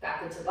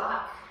 back into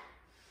block.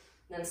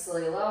 Then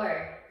slowly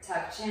lower,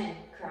 tuck chin,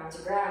 crown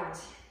to ground.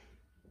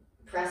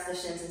 Press the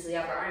shins into the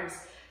upper arms,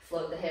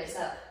 float the hips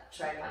up,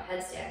 tripod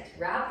headstand.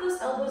 Wrap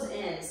those elbows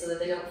in so that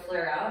they don't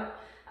flare out.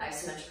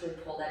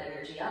 Isometrically pull that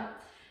energy up.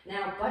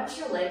 Now bunch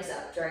your legs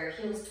up, draw your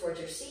heels towards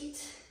your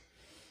seat.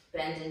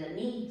 Bend in the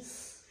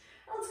knees.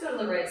 Let's go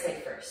to the right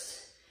side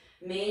first.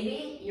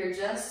 Maybe you're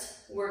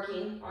just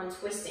working on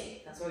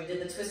twisting. That's why we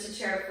did the twisted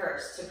chair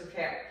first to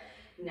prepare.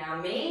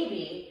 Now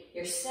maybe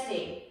you're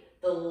setting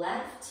the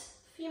left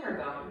femur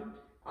bone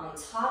on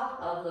top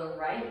of the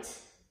right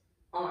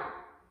arm.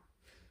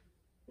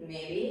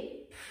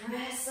 Maybe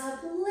press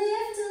up,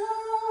 lift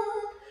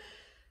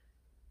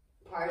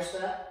up.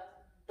 Parshva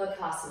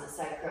Bakasana,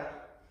 side crow.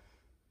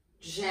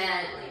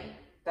 Gently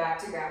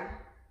back to ground.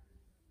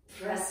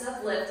 Press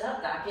up, lift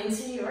up, back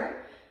into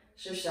your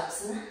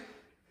Shirshasana.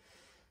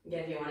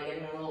 Again, if you want to get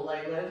in a little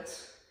leg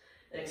lift,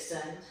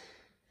 extend,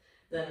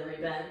 then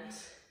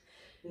rebend.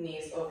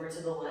 Knees over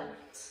to the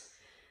left.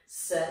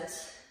 Set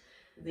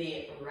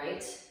the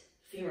right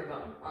femur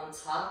bone on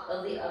top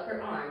of the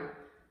upper arm.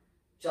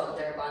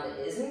 Jalandhara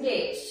bandha is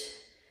engaged.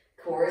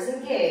 Core is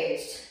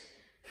engaged.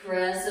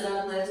 Press it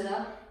up, lift it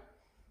up.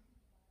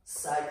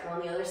 Side crow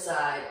on the other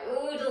side.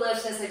 Ooh,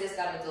 delicious. I just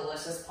got a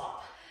delicious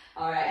pop.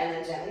 All right, and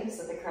then gently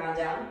set the crown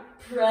down.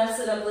 Press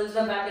it up, lift it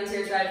up back into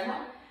your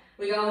tripod.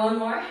 We got one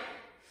more.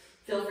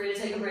 Feel free to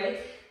take a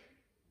break.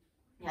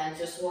 And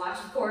just watch,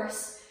 of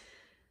course.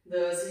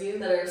 Those of you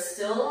that are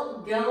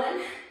still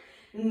going,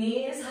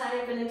 knees high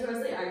up and in towards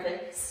the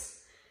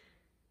armpits.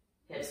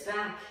 Hips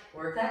back.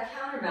 Work that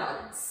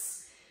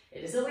counterbalance.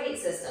 It is a weight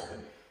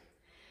system.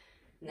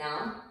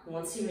 Now,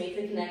 once you make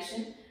the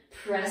connection,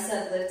 press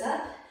up, lift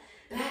up,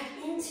 back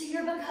into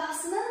your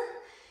Bakasana.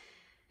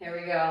 Here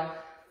we go.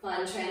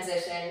 Fun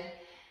transition.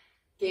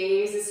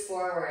 Gaze is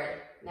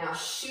forward. Now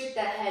shoot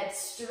the head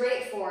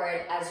straight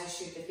forward as you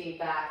shoot the feet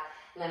back.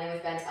 Landing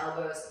with bent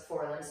elbows,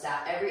 forelimb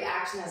staff. Every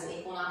action has an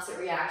equal and opposite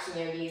reaction,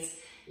 yogis.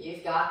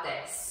 You've got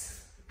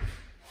this.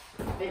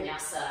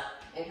 Vinyasa.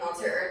 Inhale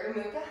to Urdhva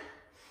Mukha.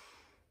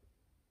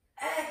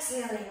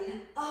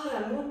 Exhaling,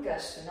 Adho Mukha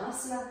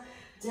Svanasana.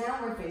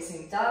 Downward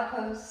facing dog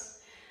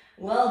pose.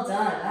 Well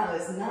done. That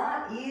was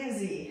not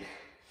easy.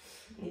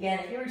 Again,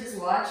 if you were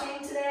just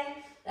watching today,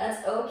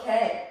 that's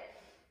okay.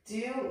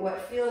 Do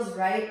what feels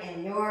right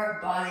in your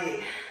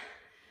body.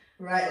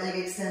 Right leg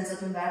extends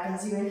up and back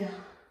as you inhale.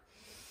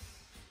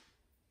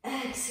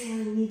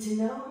 Exhaling, knee to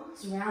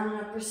nose, round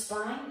and upper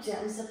spine.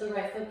 Gently step the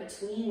right foot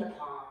between the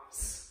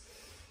palms.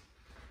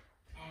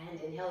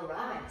 And inhale,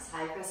 rise.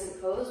 High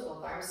crescent pose,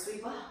 both arms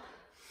sweep up.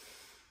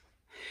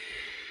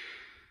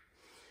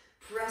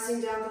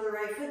 Pressing down to the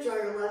right foot, draw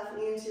your left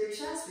knee into your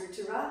chest, root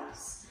to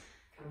rise.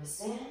 Come to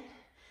stand.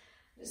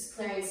 Just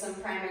clearing some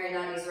primary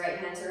nadis, right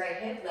hand to right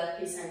hip, left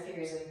peace sign,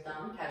 fingers and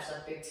thumb, catch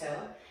left big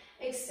toe.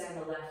 Extend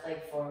the left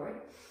leg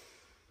forward.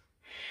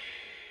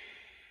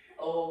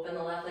 Open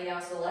the left leg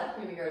out to the left,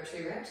 maybe go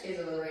tree branch, gaze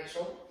over the right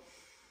shoulder.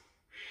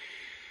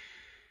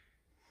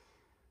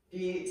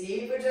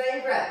 Deep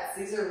Ujjayi breaths.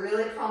 These are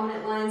really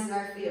prominent lines in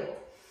our field.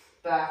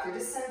 Back through to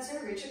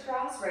center, reach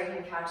across, right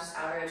hand catches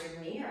outer edge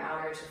of knee or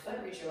outer edge of foot,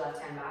 reach your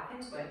left hand back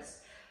and twist.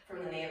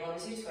 From the navel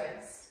into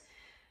twist.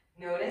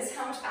 Notice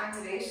how much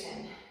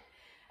activation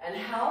and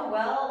how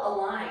well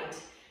aligned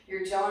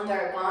your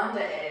Jalandhara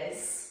bandha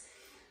is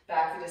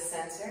Back through to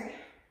center.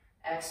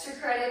 Extra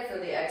credit for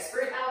the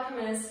expert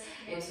alchemist.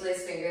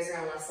 Interlace fingers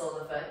around left sole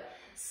of the foot.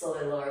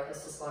 Slowly lower,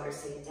 pistol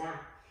squatters, take it down.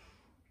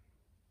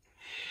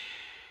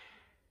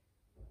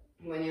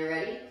 When you're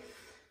ready,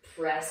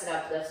 press it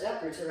up, lift it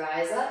up, root to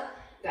rise up.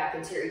 Back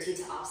into your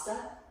Utthita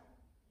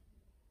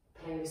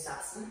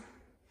Padangusthasana.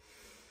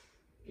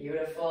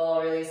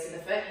 Beautiful. Releasing the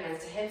foot,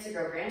 hands to hips to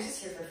grow branches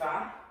here for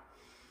 5,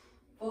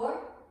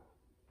 4,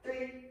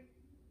 3,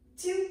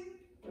 2,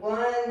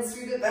 1.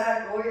 Sweep it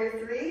back,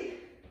 warrior 3.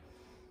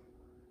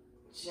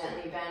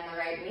 Gently bend the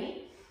right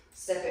knee.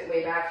 Step it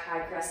way back, high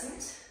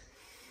crescent.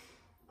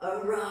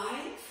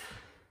 Arrive.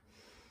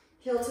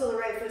 Heel to the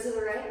right, foot to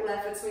the right.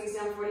 Left foot swings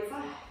down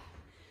 45.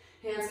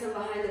 Hands come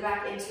behind the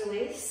back,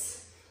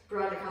 interlace.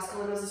 Broaden across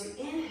collarbos as you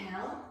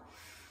inhale.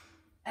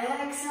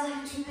 Exhale,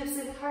 hinge from hips,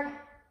 leave the heart.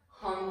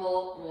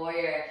 Humble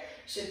warrior.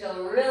 Should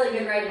feel really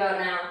good right about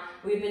now.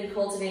 We've been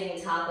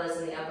cultivating tapas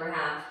in the upper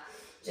half,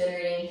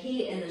 generating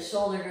heat in the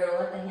shoulder girdle.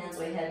 Let the hands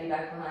weigh heavy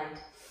back behind.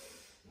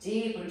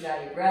 Deep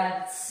Ujjayi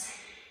breaths.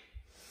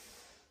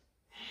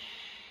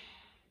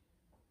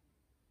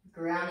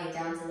 Grounding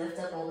down to lift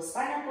up, roll the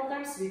spine up, both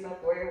arms, sweep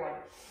up, warrior 1.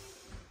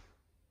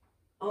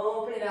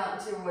 Open it out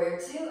into warrior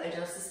 2,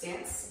 adjust the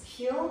stance.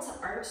 Heel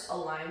to arch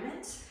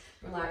alignment.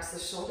 Relax the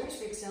shoulders,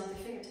 reach down with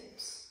the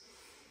fingertips.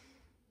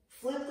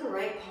 Flip the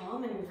right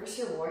palm and reverse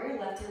your warrior,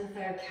 left hand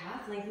thigh or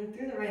calf, lengthen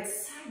through the right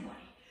side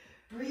body.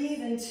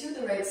 Breathe into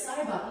the right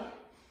side body.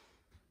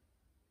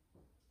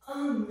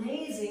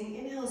 Amazing.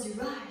 Inhale as you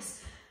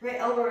rise. Right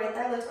elbow, right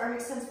thigh, left arm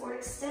extends forward,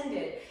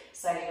 extended.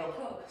 Side angle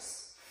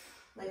pose.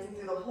 Lengthen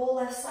through the whole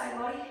left side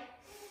body.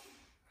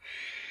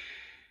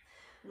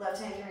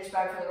 Left hand can reach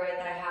back for the right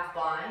thigh, half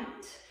bind.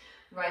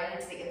 Right hand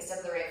to the instep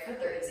of the right foot.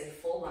 There is a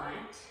full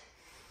bind.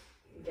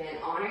 Again,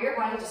 honor your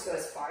body. Just go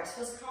as far as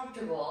feels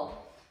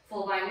comfortable.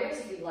 Full binders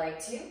if you'd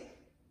like to.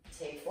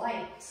 Take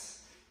flight.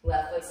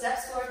 Left foot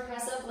steps forward,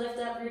 press up, lift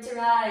up, root to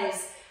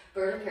rise.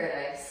 Bird of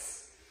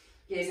paradise.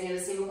 Gazing at a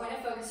single point of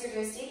focus, your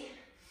drishti.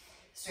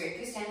 Straight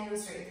through standing and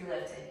straight through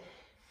lifted.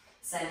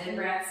 Send in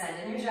breath,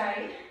 send in your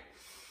ujjayi.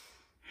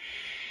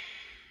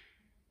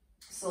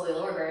 Slowly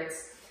lower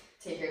birds.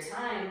 Take your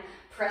time,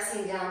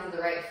 pressing down through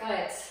the right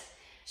foot.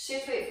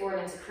 Shift weight forward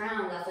into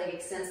crown, left leg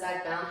extends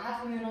back, bound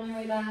half a moon on your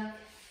way back.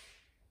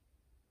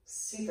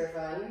 Super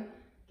fun.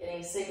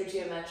 Getting sacred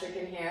geometric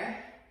in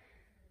here.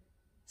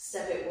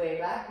 Step it way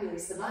back,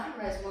 release the body,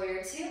 rise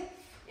warrior 2.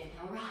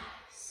 Inhale,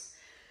 rise.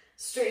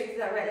 Straight through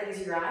that right leg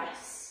as you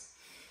rise.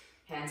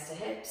 Hands to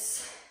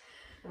hips.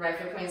 Right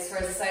foot points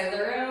towards the side of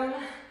the room.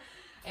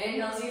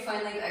 Inhale as you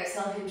find length,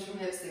 exhale, hinge from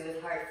hips, lead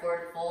with heart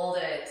forward, fold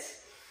it.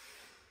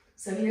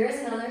 So here's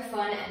another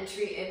fun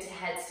entry into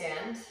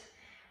headstand.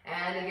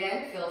 And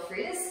again, feel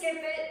free to skip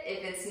it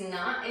if it's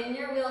not in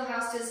your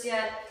wheelhouse just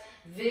yet.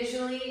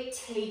 Visually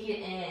take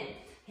it in.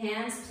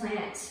 Hands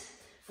plant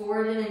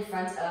forward and in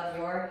front of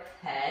your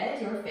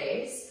head, your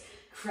face.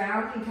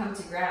 Crown can come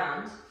to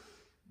ground.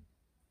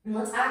 And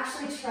let's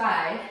actually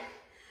try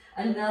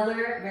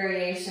another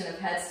variation of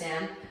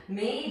headstand.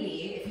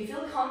 Maybe, if you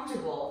feel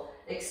comfortable,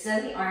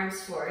 extend the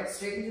arms forward,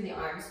 straighten through the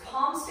arms,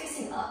 palms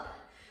facing up.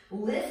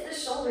 Lift the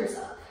shoulders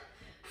up.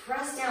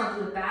 Press down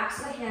through the backs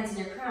of the hands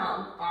in your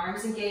crown.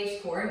 Arms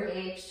engaged, core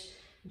engaged.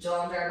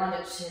 Jalandhara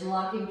bandha, chin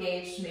lock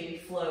engaged. Maybe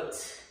float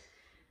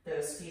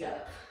those feet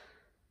up.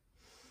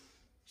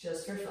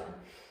 Just for fun.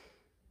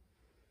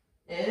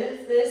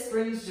 If this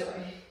brings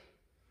joy.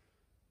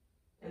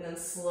 And then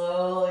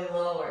slowly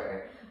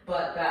lower,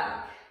 butt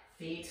back,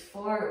 feet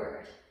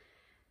forward.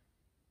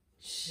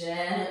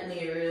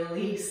 Gently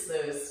release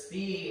those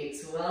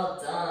feet.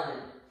 Well done.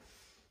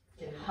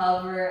 You can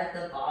hover at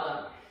the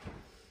bottom.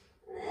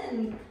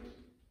 And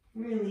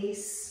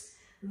release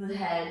the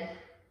head.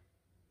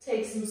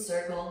 Take some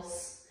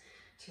circles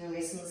to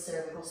release the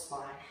cervical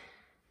spine.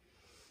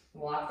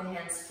 Walk the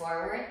hands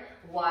forward,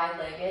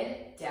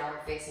 wide-legged,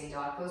 downward facing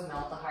dog pose.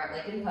 Melt the heart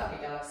like in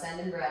puppy dog. Send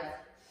in breath.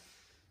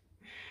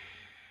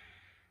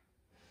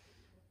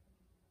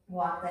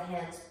 Walk the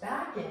hands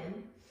back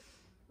in.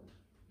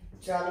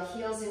 Draw the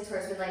heels in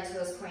towards midline,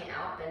 toes point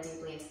out, bend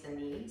deeply into the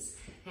knees.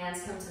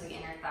 Hands come to the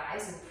inner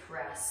thighs and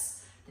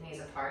press the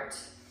knees apart.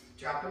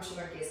 Drop one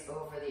shoulder, gaze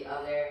over the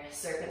other.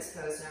 Serpent's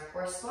pose in our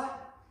horse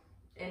squat.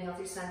 Inhale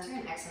through center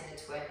and exhale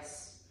to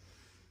twist.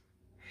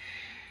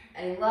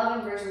 I love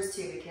inversions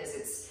too because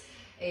it's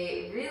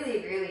a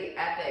really, really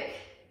epic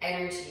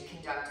energy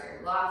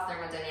conductor. Law of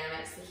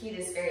thermodynamics, the heat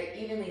is very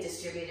evenly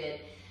distributed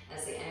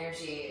as the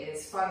energy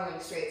is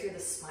funneling straight through the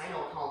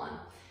spinal column,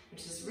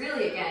 which is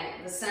really,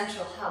 again, the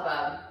central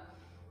hubbub.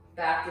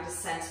 Back through the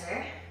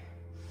center.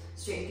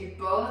 Straighten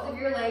through both of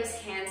your legs,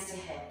 hands to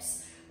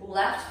hips.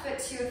 Left foot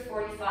to a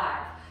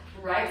 45.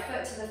 Right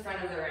foot to the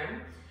front of the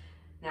room.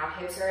 Now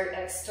hips are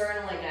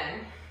external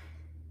again.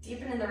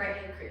 Deepen in the right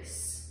hip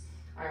crease.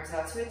 Arms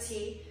out to a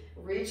T.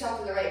 Reach out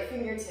to the right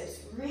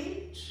fingertips.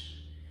 Reach.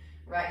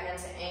 Right hand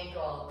to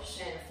ankle.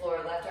 Shin,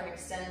 floor. Left arm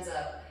extends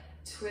up.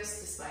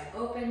 Twist the spine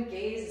open.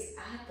 Gaze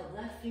at the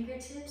left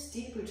fingertips.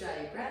 Deep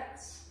Ujjayi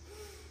breaths.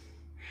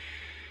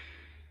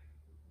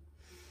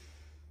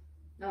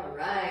 All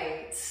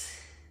right.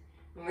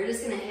 And we're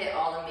just gonna hit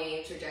all the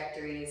main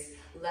trajectories.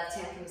 Left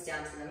hand comes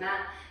down to the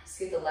mat.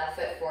 Scoot the left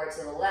foot forward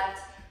to the left.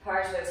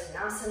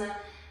 Parsvottanasana,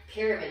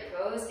 pyramid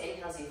pose.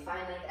 Inhales, you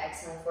find length.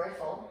 Exhale, forward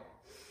fold.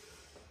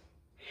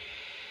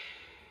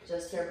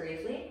 Just here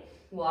briefly.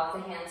 Walk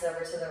the hands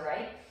over to the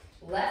right.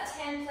 Left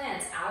hand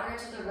plants outer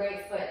to the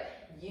right foot.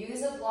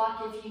 Use a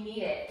block if you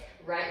need it.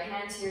 Right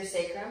hand to your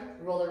sacrum.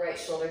 Roll the right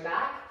shoulder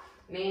back.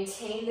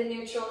 Maintain the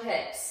neutral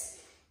hips.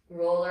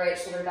 Roll the right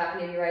shoulder back.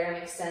 Maybe right arm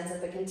extends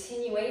up. A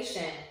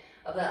continuation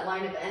of that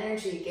line of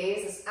energy.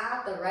 Gaze is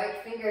at the right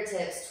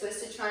fingertips.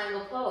 Twisted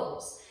triangle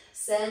pose.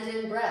 Send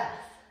in breath.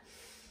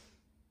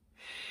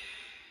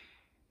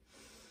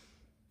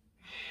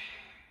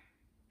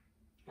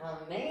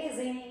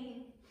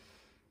 Amazing.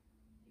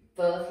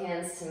 Both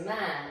hands to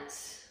mat.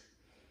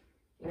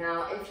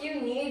 Now, if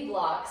you need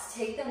blocks,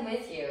 take them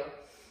with you.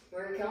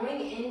 We're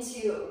going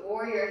into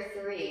warrior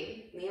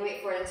 3. Lean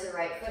weight forward into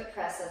right foot,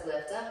 press up,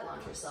 lift up,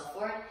 launch yourself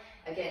forward.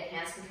 Again,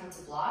 hands can come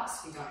to blocks.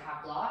 If you don't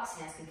have blocks,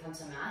 hands can come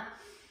to mat.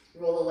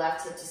 Roll the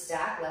left hip to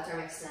stack, left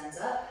arm extends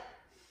up.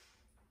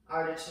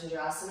 Ardha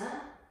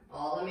Chandrasana,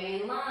 all the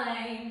main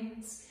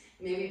lines.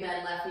 Maybe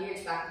bend left knee,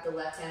 reach back with the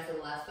left hand for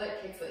the left foot,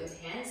 kick foot into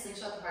hand,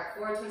 slingshot the heart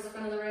forward towards the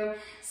front of the room,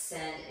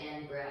 send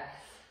in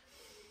breath.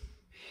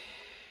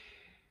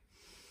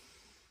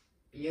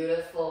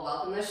 Beautiful,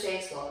 welcome the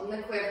shakes, welcome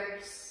the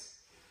quivers.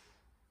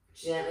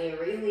 Gently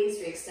release,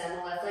 we extend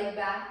the left leg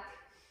back,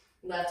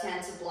 left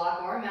hand to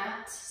block or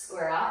mat,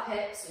 square off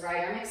hips,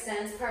 right arm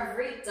extends,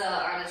 Parvrita,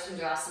 Ardha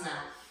Chandrasana.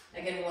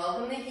 Again,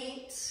 welcome the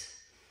heat.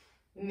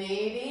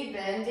 Maybe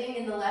bending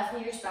in the left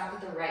knee, reach back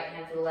with the right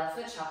hand for the left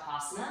foot,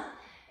 Chapasana.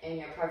 In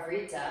your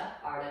Parvrita,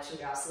 Ardha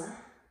Chandrasana.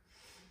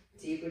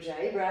 Deep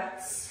Ujjayi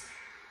breaths.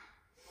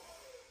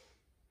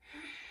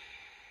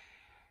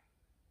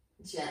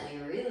 Gently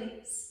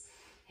release.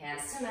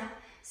 Hands to mat.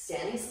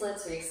 Standing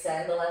splits. We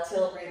extend the left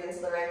heel, breathe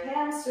into the right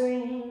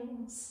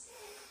hamstrings.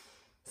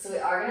 So we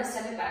are going to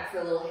step it back for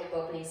a little hip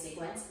opening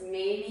sequence.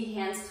 Maybe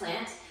hands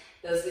plant.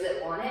 Those of you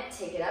that want it,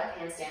 take it up,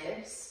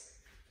 handstanders.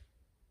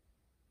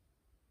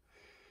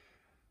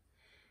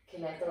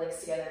 Connect the legs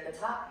together at the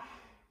top.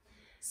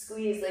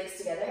 Squeeze legs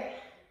together.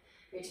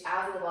 Reach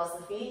out to the balls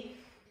of the feet.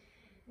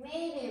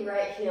 Maybe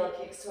right heel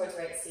kicks towards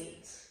right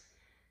seat.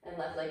 And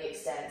left leg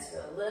extends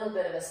for a little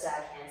bit of a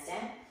stag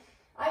handstand.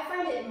 I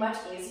find it much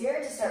easier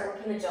to start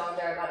working the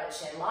jalandhara bandha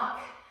chin lock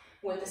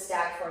with the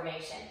stag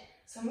formation.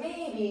 So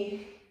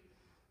maybe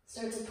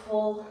start to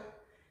pull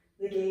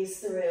the gaze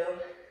through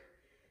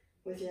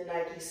with your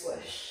Nike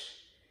swoosh.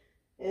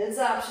 And it's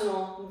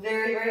optional,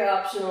 very, very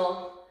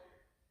optional.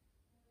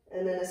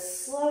 And then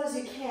as slow as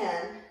you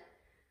can,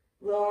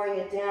 lowering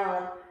it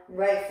down,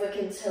 right foot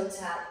can toe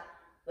tap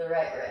the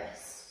right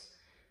wrist.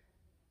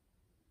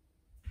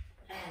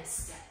 And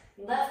step.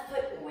 Left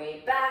foot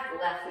way back,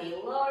 left knee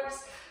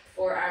lowers,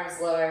 forearms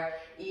lower,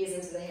 ease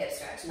into the hip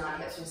stretch, not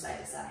hips from side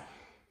to side.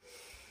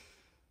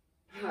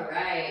 All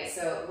right,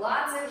 so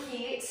lots of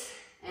heat,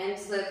 and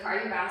the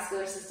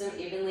cardiovascular system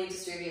evenly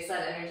distributes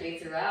that energy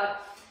throughout.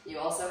 You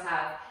also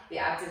have the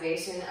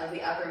activation of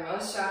the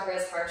uppermost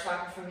chakras, heart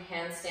chakra from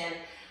handstand,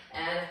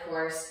 and of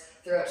course,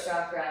 throat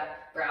chakra,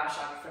 brow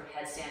chakra from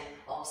headstand,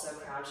 also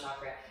crown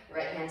chakra.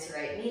 Right hand to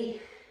right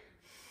knee.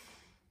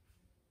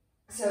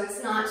 So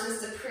it's not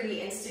just a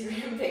pretty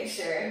Instagram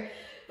picture,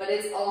 but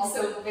it's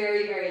also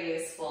very, very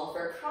useful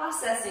for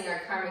processing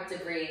our karmic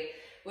debris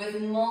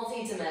with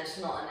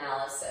multi-dimensional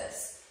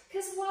analysis.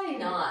 Because why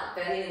not?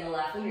 Bending in the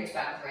left knee, reach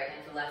back with the right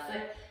hand for left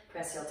foot,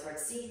 press heel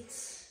towards seat.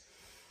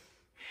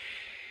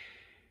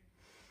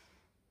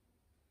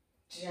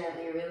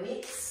 Gently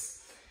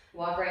release.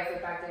 Walk right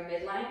foot back through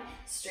midline,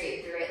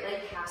 straight through right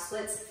leg, half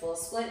splits, full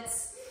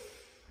splits.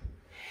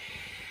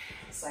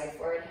 Slide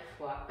forward,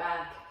 walk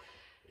back.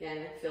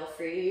 Again, feel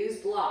free to use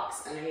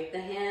blocks underneath the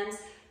hands.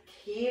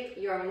 Keep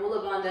your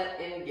Mula Bandha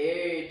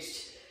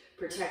engaged.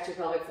 Protect your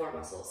pelvic floor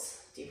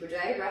muscles. Deep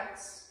Ujjayi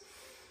breaths.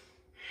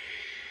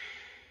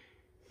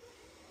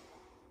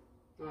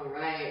 All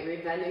right,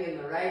 rebending in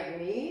the right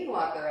knee.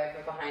 Walk the right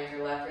foot behind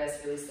your left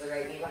wrist. Release the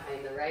right knee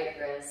behind the right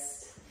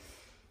wrist.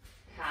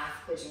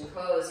 Half pigeon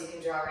pose. You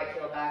can draw right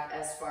heel back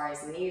as far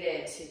as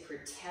needed to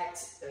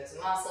protect those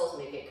muscles,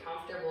 make it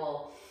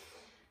comfortable.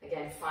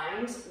 Again,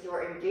 find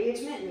your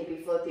engagement.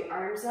 Maybe float the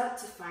arms up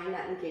to find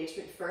that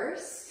engagement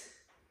first.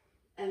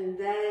 And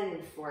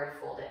then forward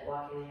fold it,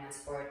 walking the hands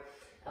forward,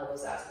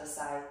 elbows out to the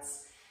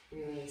sides.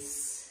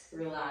 Release,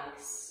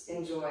 relax,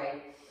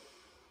 enjoy.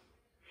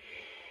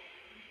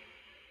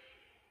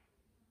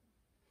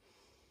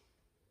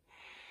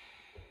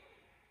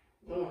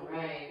 All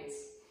right.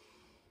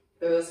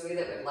 Those of you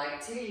that would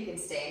like to, you can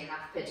stay in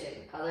half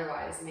pigeon.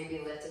 Otherwise, maybe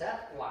lift it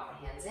up, walk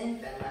the hands in,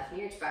 bend left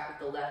knee, reach back with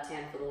the left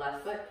hand for the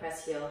left foot,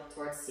 press heel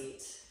towards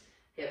seat.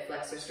 Hip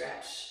flexor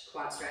stretch,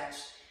 quad stretch.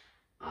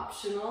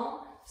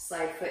 Optional,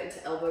 slide foot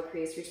into elbow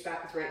crease, reach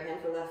back with right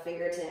hand for left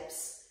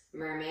fingertips.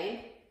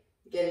 Mermaid.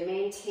 Again,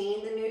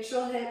 maintain the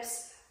neutral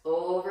hips,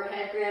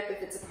 overhead grip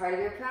if it's a part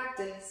of your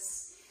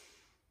practice.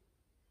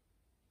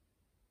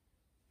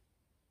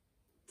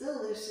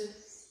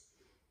 Delicious.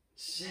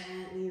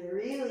 Gently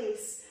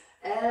release.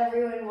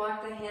 Everyone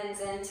walk the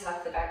hands in,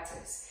 tuck the back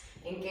toes.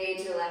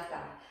 Engage your left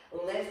thigh.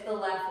 Lift the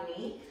left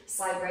knee,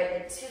 slide right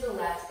leg to the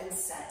left, and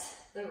set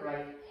the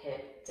right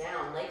hip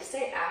down. Legs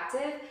stay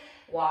active.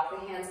 Walk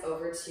the hands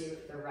over to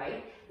the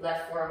right.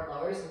 Left forearm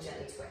lowers and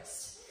gently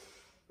twist.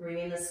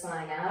 Bringing the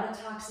spine out of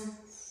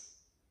toxins.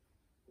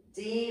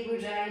 Deep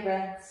Ujjayi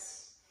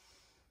breaths.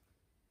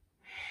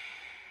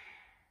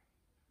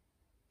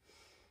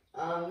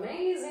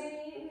 Amazing.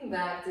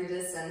 Back through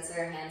to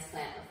center. Hands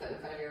plant the foot in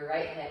front of your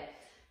right hip.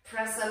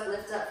 Press up,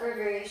 lift up for a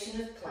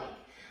variation of plank.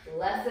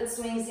 Left foot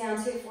swings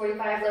down to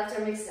 45, left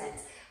arm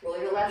extends. Roll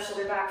your left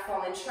shoulder back,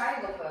 fall in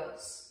triangle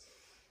pose.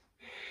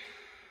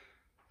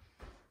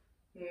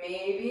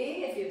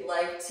 Maybe, if you'd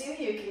like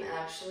to, you can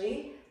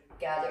actually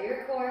gather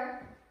your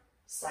core.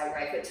 Slide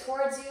right foot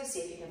towards you. See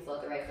if you can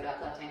float the right foot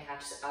up. Left hand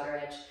catch the outer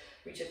edge.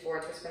 Reach it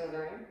forward, twist from the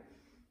room.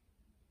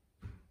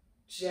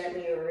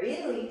 Gently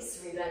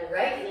release. Rebend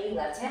right knee,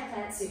 left hand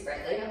plant. Sweep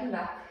right leg up and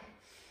back.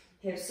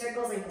 Hip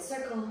circles, ankle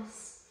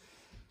circles.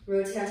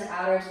 Rotate onto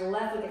outer edge of the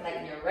left foot.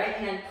 Lighten your right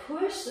hand.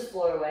 Push the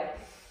floor away.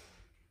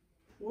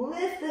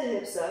 Lift the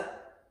hips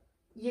up.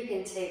 You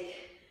can take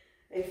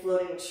a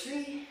floating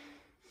tree.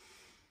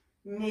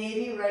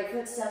 Maybe right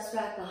foot steps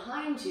back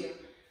behind you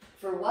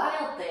for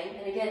Wild Thing.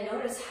 And again,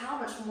 notice how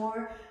much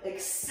more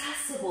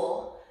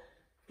accessible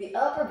the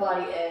upper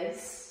body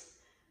is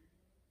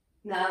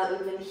now that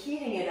we've been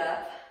heating it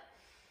up.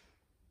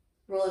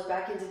 Roll it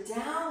back into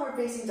downward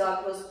facing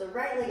dog pose with the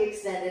right leg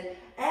extended.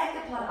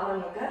 Ekapada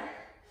Adho Mukha.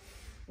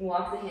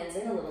 Walk the hands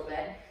in a little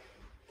bit.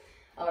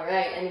 All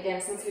right, and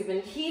again, since we've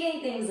been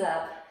heating things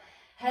up,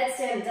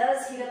 headstand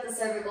does heat up the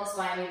cervical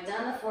spine. We've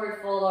done the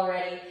forward fold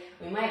already.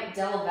 We might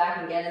double back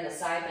and get in the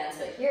side bends,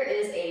 but here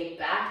is a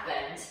back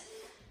bend,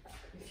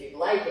 if you'd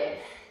like it.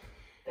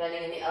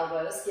 Bending in the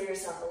elbows, give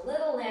yourself a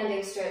little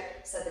landing strip,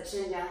 set the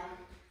chin down,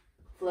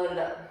 float it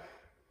up.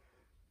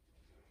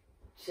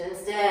 Chin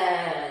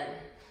stand.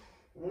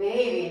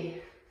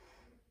 Maybe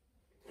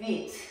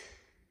feet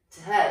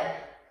to head,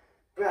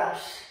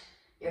 brush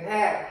your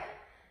hair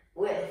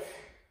with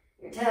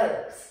your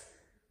toes.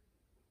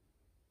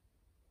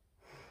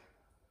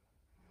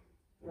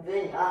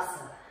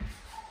 Vinyasa.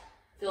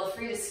 Feel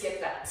free to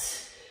skip that.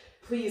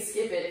 Please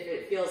skip it if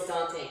it feels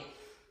daunting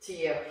to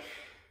you.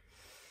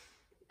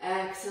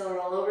 Exhale,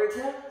 roll over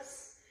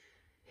toes.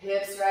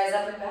 Hips rise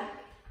up and back.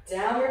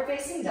 Downward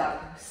facing dog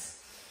pose.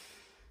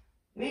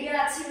 We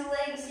got 2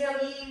 legs,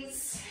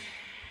 yogis.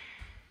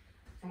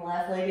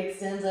 Left leg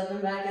extends up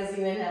and back as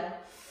you inhale.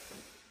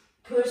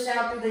 Push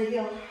out through the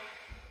heel.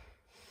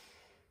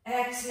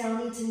 Exhale,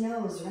 knee to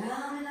nose.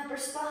 Round and upper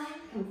spine.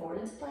 Come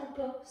forward into plank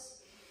pose.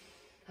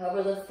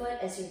 Hover the foot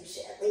as you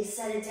gently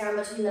set it down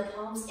between the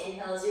palms.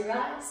 Inhale as you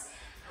rise.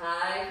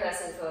 High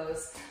crescent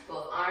pose.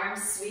 Both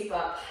arms sweep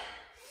up.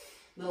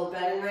 Little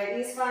bend in right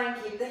knee spine.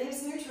 Keep the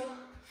hips neutral.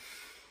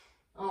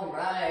 All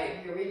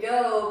right, here we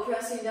go.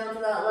 Pressing down to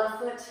that left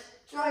foot.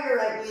 Draw your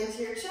right knee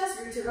into your chest.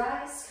 Root to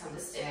rise. Come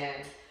to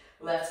stand.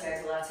 Left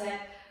hand to left hand.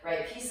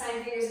 Right peace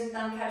sign, fingers and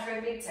thumb. Catch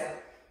right big toe.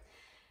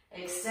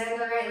 Extend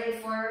the right leg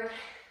forward.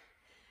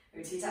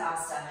 Uttita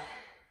Asta.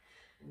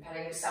 And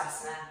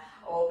Padangusthasana.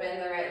 Open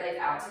the right leg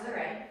out to the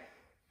right.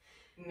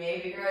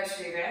 Maybe grow a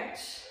tree branch.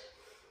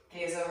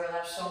 Gaze over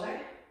left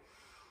shoulder.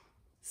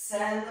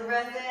 Send the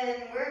breath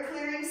in. We're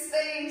clearing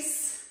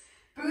space.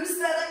 Boost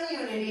that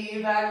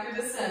immunity back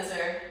through the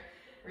center.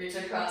 Reach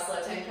across,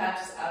 left hand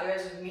catches outer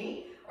edge of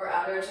knee or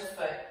outer edge of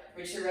foot.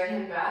 Reach your right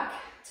hand back.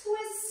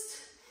 Twist.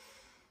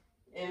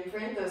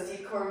 Imprint those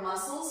deep core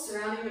muscles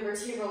surrounding the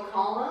vertebral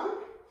column.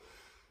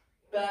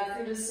 Back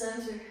through the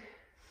center.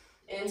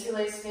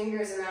 Interlace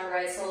fingers around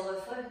right sole of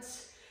the foot.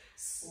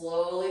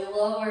 Slowly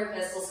lower,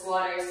 pistol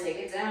squatters, take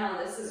it down.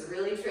 This is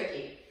really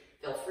tricky.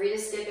 Feel free to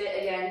skip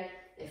it again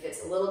if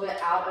it's a little bit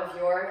out of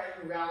your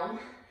realm.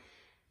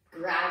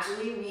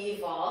 Gradually we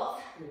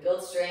evolve, we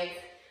build strength,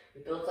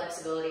 we build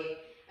flexibility,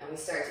 and we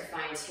start to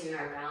fine tune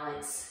our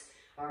balance,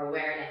 our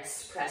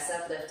awareness. Press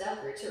up, lift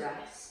up, root to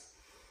rise.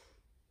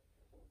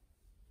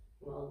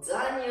 Well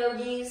done,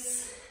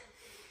 yogis.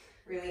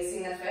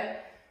 Releasing the foot,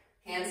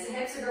 hands to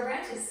hips or grow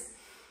branches.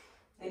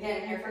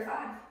 Again, here for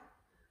 5,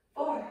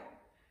 4,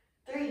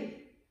 3,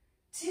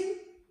 2,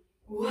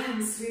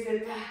 1. Sweep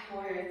it back,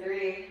 warrior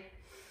 3.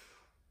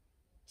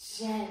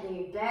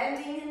 Gently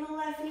bending in the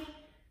left knee.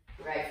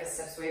 Right foot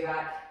steps way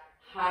back.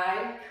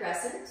 High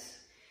crescent.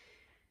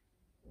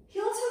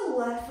 Heel to the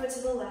left, foot to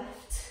the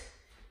left.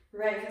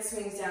 Right foot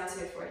swings down to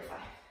 45.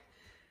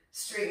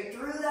 Straighten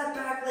through that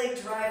back leg.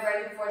 Drive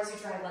right and forward as you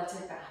drive left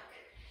hip back.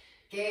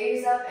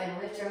 Gaze up and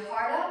lift your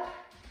heart up.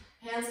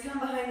 Hands come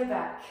behind the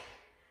back.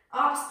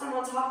 Opposite thumb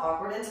on top,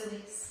 awkward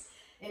interlace.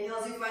 Inhale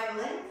as you find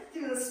length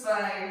through the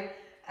spine.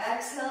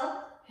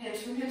 Exhale, hinge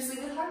from hips,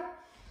 lead with heart.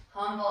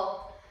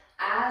 Humble.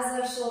 As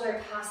the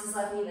shoulder passes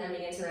left knee, then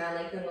begin to round,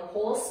 lengthen the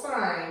whole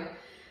spine.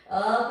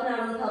 Up and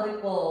out of the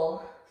pelvic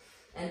bowl.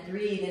 And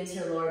breathe into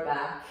your lower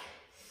back.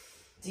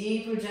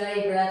 Deep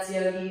Ujjayi breaths,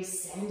 yogi.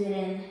 Send it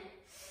in.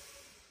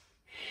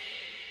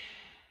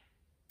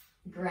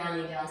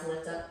 Grounding down to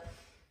lift up.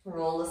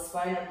 Roll the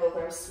spine up, both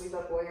arms sweep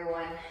up, warrior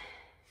one.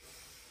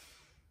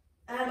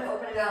 And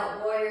open it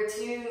out, warrior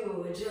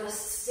two.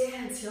 Just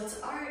stand, heel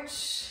to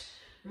arch.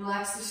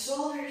 Relax the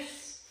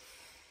shoulders.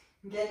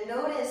 Again,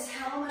 notice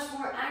how much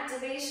more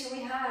activation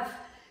we have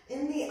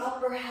in the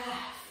upper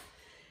half.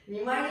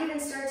 You might even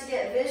start to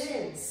get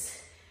visions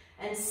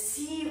and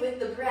see with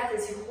the breath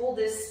as you hold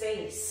this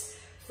space.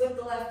 Flip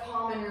the left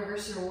palm and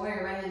reverse your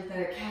warrior right into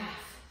their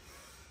calf.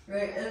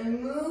 Right, a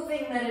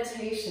moving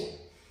meditation.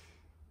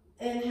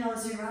 Inhale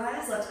as you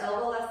rise, left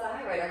elbow, left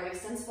thigh, right arm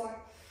extends forward.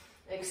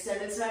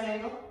 Extended side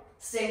angle.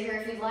 Stay here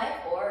if you'd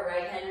like, or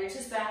right hand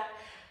reaches back.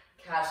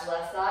 Catch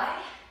left thigh.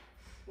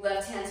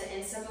 Left hand to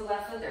instep of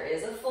left foot. There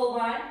is a full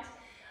bind.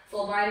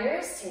 Full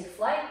binders, take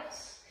flight.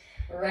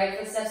 Right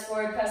foot steps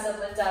forward, press up,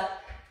 lift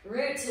up.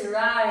 Root to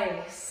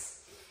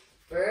rise.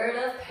 Bird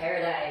of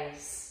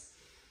paradise.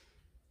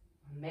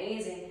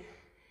 Amazing.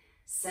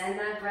 Send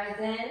that breath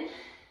in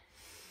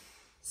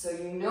so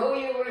you know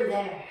you were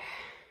there.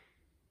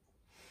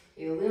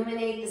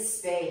 Illuminate the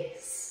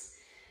space.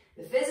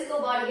 The physical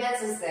body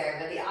gets us there,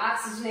 but the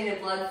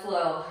oxygenated blood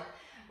flow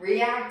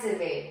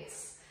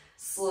reactivates.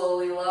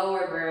 Slowly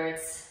lower,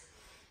 birds.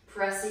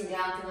 Pressing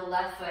down through the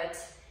left foot.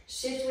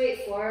 Shift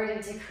weight forward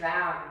into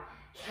crown.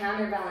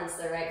 Counterbalance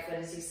the right foot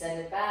as you send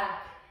it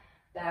back.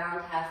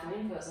 Bound half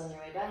moon pose on your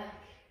way back.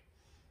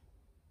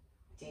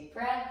 Deep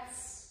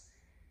breaths.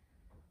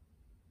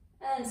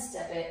 And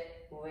step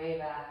it way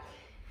back.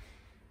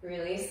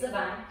 Release the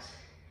bind.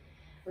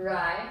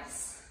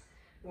 Rise.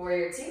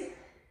 Warrior two.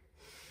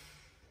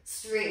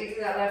 Straighten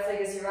through that left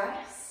leg as you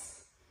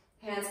rise.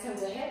 Hands come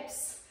to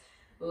hips.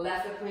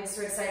 Left foot points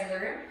towards side of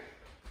the room.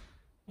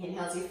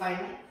 Inhale as you find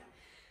length.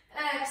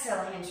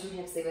 Exhale, hinge from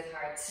hips, lead with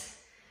heart.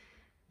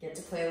 Get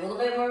to play a little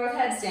bit more with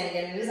headstand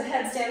again. It is a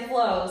headstand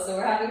flow, so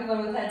we're having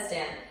fun with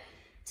headstand.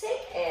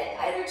 Take it,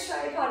 either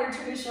tripod or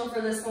traditional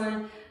for this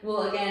one.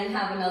 We'll again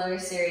have another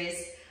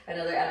series,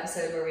 another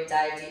episode where we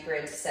dive deeper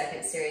into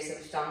second series of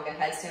Ashtanga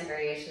headstand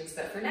variations.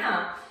 But for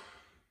now,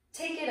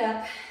 take it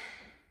up,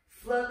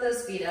 float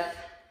those feet up.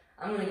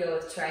 I'm gonna go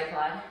with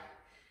tripod.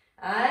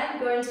 I'm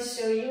going to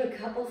show you a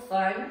couple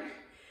fun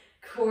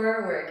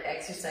core work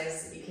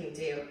exercises that you can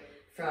do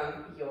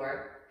from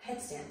your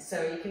headstand.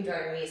 So you can draw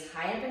your knees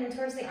high up and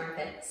towards the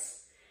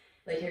armpits,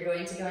 like you're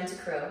going to go into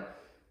crow.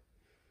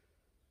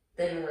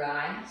 Then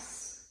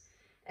rise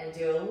and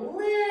do a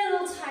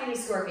little tiny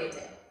scorpion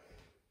tail.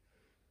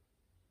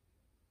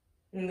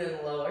 And then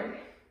lower.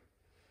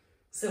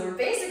 So we're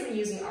basically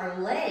using our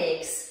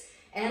legs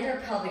and our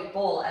pelvic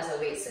bowl as a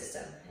weight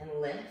system. And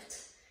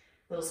lift,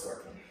 little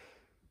scorpion.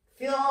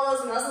 Feel all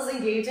those muscles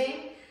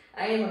engaging?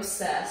 I am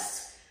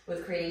obsessed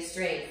with creating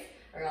strength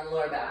around the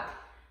lower back.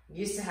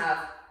 Used to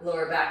have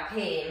lower back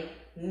pain,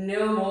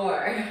 no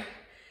more.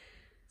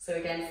 So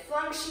again,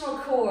 functional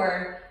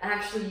core,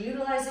 actually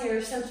utilizing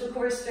your central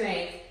core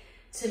strength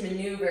to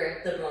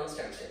maneuver the bone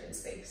structure in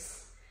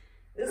space.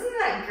 Isn't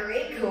that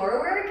great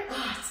core work?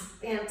 Oh, it's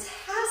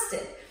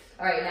fantastic.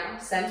 All right, now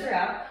center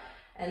out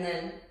and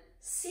then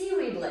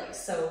seaweed legs.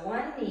 So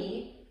one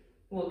knee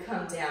will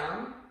come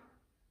down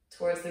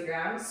towards the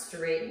ground,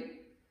 straighten,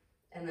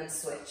 and then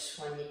switch.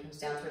 One knee comes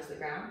down towards the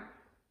ground,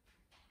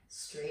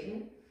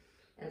 straighten,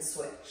 and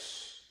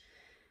switch.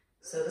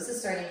 So this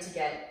is starting to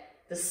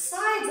get the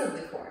sides of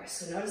the core.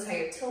 So notice how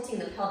you're tilting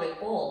the pelvic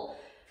bowl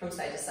from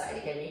side to side.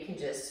 Again, you can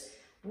just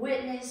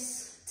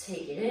witness,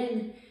 take it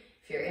in.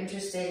 If you're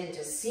interested in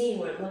just seeing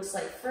what it looks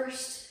like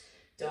first,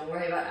 don't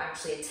worry about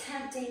actually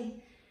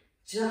attempting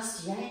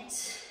just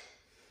yet.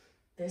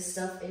 This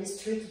stuff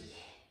is tricky.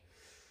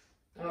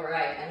 All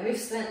right, and we've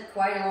spent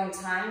quite a long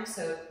time,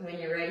 so when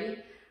you're ready,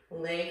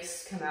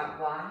 legs come out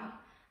wide,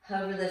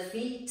 hover the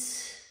feet,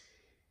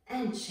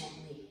 and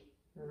gently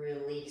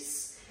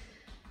release.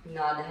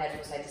 Nod the head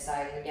from side to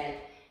side, and again,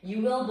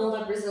 you will build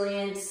up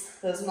resilience.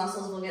 Those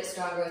muscles will get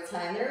stronger with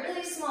time. They're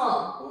really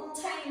small, little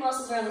tiny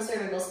muscles around the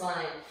cervical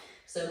spine.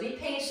 So be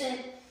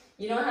patient.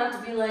 You don't have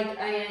to be like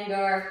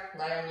Iyengar,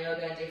 light on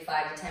yoga, and do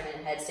 5 to 10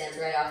 minute headstands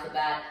right off the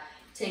bat.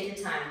 Take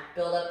your time,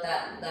 build up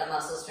that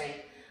muscle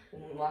strength.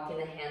 Walking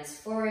the hands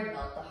forward,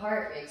 melt the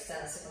heart,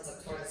 extend the sit-bones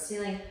up towards the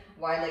ceiling,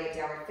 wide-legged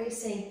downward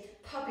facing,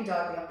 puppy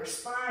dog, the upper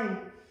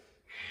spine.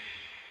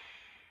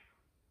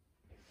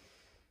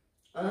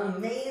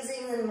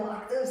 Amazing, then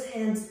walk those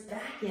hands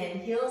back in,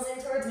 heels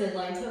in towards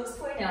midline, toes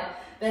point out,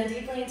 bend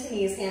deeply into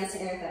knees, hands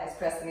to inner thighs,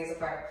 press the knees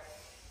apart.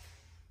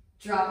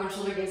 Drop one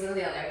shoulder, gaze over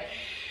the other.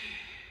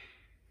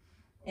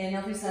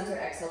 Inhale through center,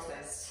 exhale,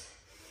 twist.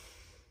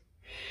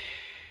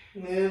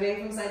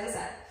 Moving from side to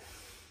side.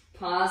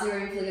 Pause where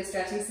you feel good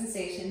stretching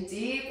sensation.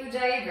 Deep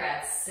Ujjayi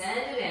breath. Send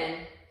it in.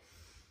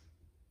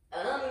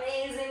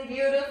 Amazing,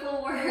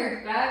 beautiful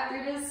work. Back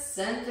through to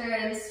center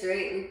and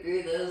straighten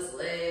through those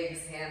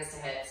legs. Hands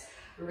to hips.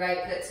 Right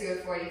foot to a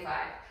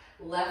 45.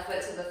 Left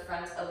foot to the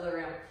front of the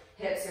room.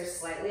 Hips are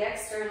slightly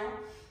external.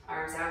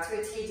 Arms out to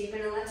a T, deep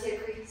in the left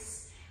hip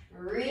crease.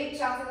 Reach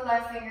out to the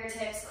left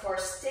fingertips. Core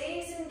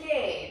stays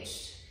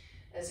engaged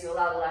as you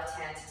allow the left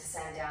hand to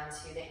descend down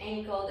to the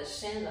ankle, the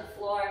shin, the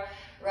floor.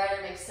 Right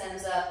arm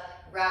extends up,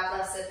 Wrap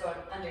left sit bone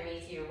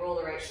underneath you, roll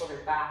the right shoulder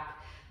back.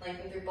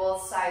 Lengthen through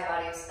both side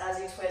bodies as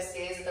you twist,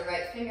 gaze at the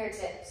right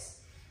fingertips.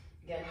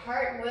 Again,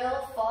 heart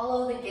will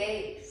follow the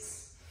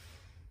gaze.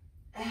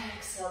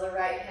 Exhale, the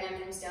right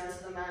hand comes down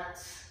to the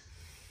mat.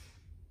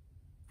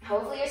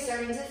 Hopefully you're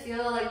starting to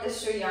feel like the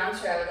Sri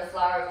Yantra, or the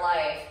flower of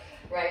life.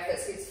 Right foot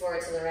scoots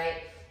forward to the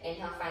right.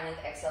 Inhale, find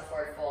length, exhale,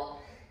 forward fold.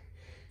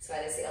 That's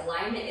why they say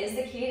alignment is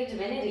the key to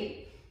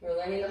divinity. We're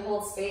learning to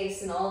hold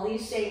space in all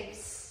these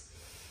shapes.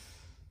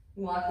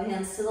 Walk the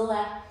hands to the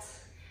left.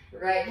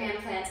 Right hand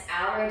plants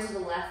outward to the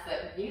left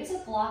foot. Use a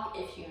block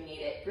if you need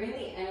it. Bring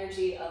the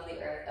energy of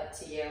the earth up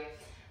to you.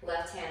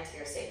 Left hand to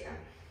your sacrum.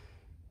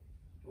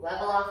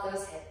 Level off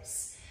those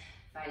hips.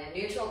 Find a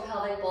neutral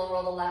pelvic bowl,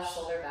 roll the left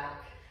shoulder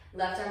back.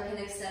 Left arm can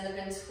extend up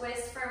and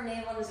twist. Firm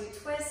navel as you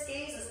twist.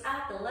 Gaze is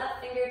at the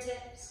left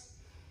fingertips.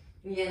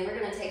 Again, we're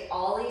going to take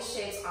all these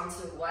shapes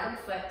onto one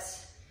foot.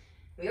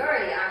 We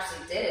already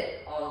actually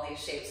did all these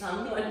shapes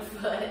on one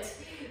foot.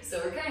 So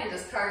we're kind of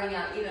just carving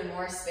out even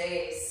more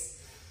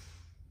space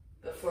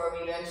before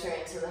we venture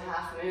into the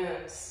half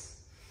moons.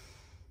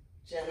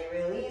 Gently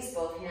release,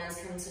 both hands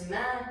come to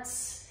mat.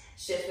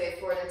 Shift weight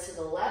forward to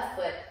the left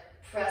foot.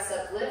 Press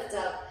up, lift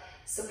up.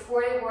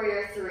 Supported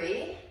warrior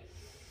 3.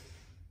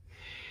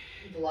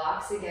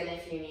 Blocks again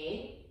if you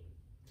need.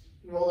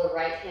 Roll the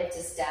right hip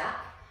to stack.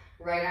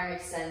 Right arm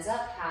extends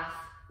up, half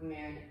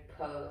moon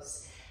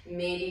pose.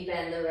 Maybe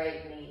bend the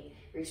right knee.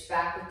 Reach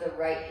back with the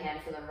right hand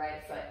for the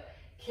right foot.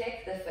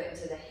 Kick the foot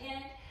into the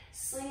hand.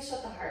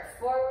 Slingshot the heart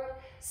forward.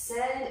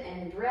 Send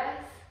in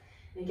breath.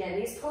 And again,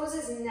 these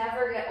poses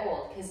never get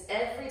old because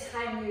every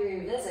time you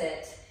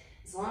revisit,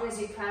 as long as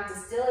you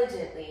practice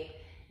diligently,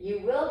 you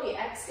will be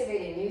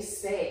excavating new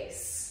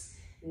space.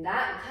 And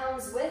that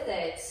comes with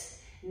it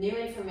new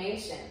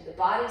information. The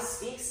body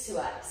speaks to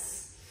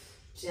us.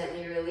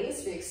 Gently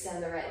release,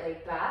 re-extend the right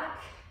leg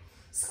back.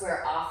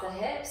 Square off the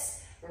hips.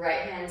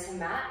 Right hand to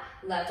mat.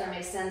 Left arm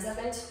extends up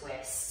and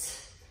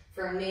twist.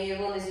 Firm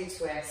navel as you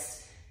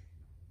twist.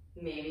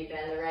 Maybe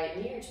bend the right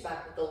knee, reach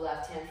back with the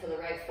left hand for the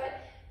right foot.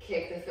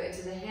 Kick the foot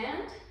into the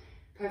hand.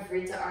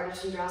 Parvrita Ardha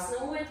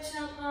Chandrasana with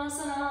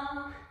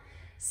Shavasana.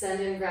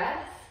 Send in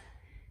breath.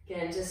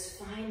 Again, just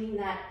finding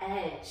that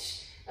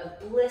edge of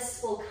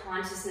blissful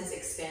consciousness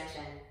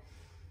expansion.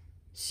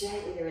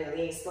 Gently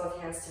release, both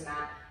hands to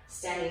mat.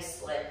 Standing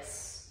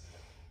splits.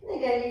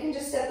 And again, you can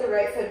just step the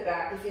right foot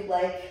back if you'd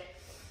like.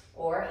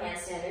 Or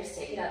handstanders,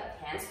 take it up.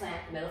 Hands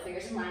plant, middle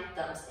fingers in line,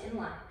 thumbs in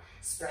line.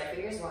 Spread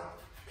fingers wide.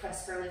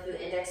 Press firmly through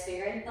the index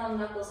finger and thumb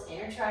knuckles,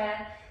 inner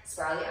triad.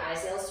 Spiral the eye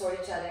sails toward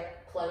each other.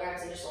 Plug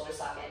arms into shoulder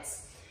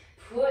sockets.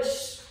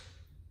 Push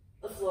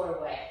the floor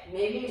away.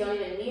 Maybe you don't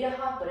even need a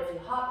hop, but if you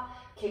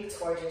hop, kick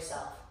towards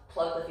yourself.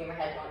 Plug the femur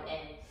head bone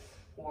in.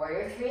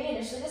 Warrior 3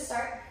 initially to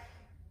start.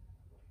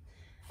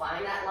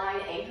 Find that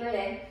line, anchor it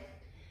in.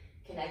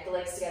 Connect the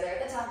legs together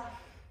at the top.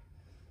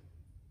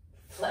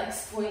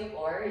 Flex, point,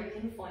 or you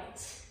can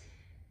point.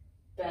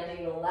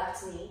 Bending the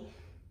left knee.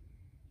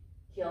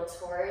 Heel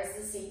towards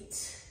the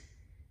seat.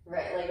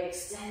 Right leg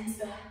extends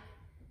back.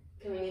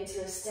 Coming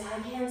into a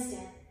stag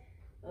handstand.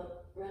 Oh,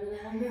 running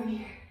out of room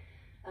here.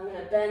 I'm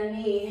going to bend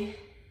knee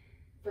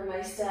for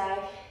my stag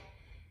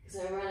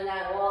because I'm running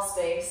out of wall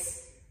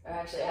space. Or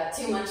actually, I have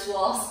too much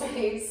wall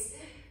space.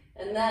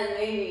 And then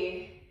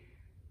maybe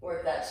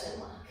work that chin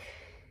lock.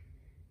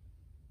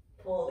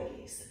 Pull the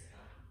gaze through.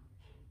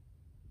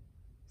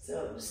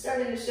 So I'm just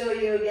starting to show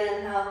you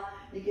again how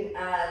you can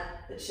add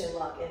the chin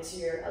lock into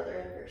your other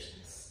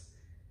inversions.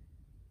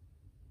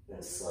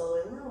 Then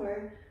slowly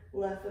lower,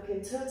 left foot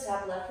can toe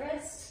tap, left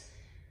wrist.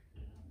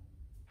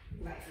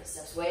 Right foot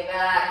steps way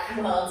back,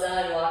 well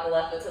done. Walk the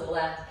left foot to the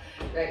left.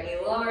 Right knee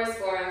lowers,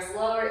 forearms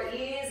lower,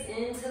 ease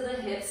into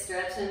the hips,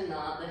 stretch and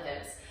knot the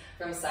hips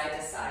from side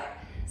to side.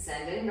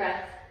 Send in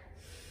breath.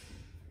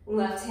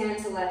 Left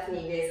hand to left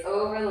knee, gaze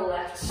over the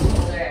left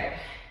shoulder.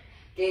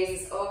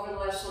 Gaze is over the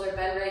left shoulder,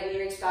 bend right knee,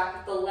 reach back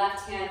with the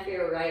left hand for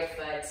your right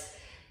foot.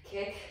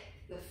 Kick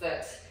the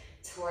foot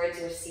towards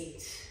your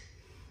seat.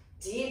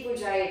 Deep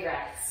Ujjayi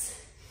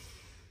breaths.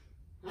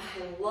 I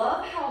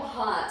love how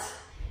hot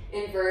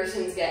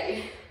inversions get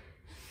you.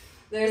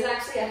 There's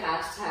actually a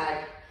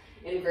hashtag,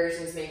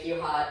 inversions make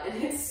you hot,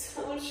 and it's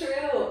so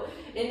true.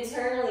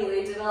 Internally,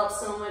 they develop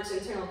so much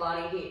internal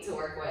body heat to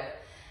work with.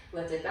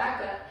 Lift it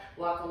back up,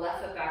 walk the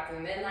left foot back through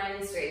midline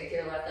and straight with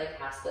your left leg,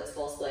 half splits,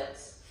 full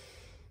splits.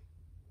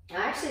 I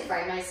actually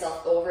find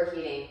myself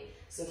overheating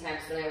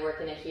sometimes when I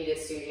work in a heated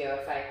studio.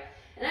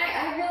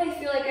 I really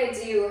feel like I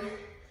do.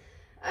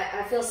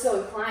 I feel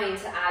so inclined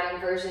to add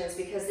inversions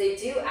because they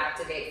do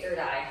activate third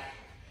eye.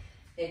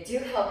 They do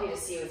help you to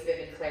see with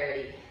vivid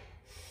clarity.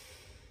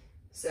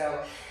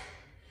 So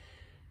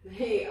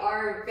they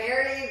are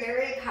very,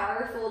 very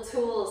powerful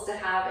tools to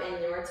have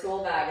in your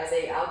tool bag as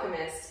an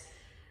alchemist,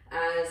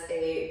 as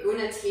a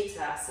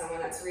gunatita, someone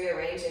that's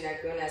rearranging their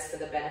gunas for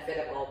the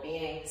benefit of all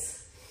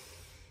beings.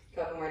 A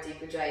couple more deep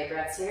Ujjayi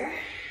breaths here.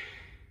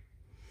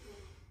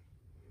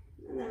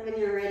 And then when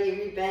you're ready,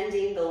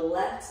 rebending the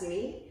left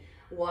knee.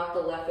 Walk the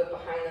left foot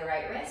behind the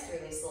right wrist.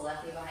 Release the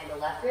left knee behind the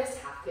left wrist.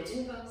 Half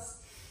pigeon pose.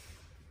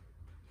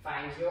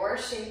 Find your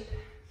shape.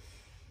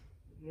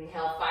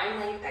 Inhale, find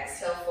length.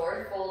 Exhale,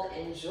 forward fold.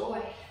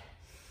 Enjoy.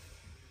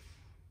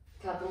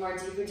 Couple more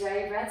deep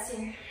Ujjayi breaths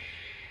here.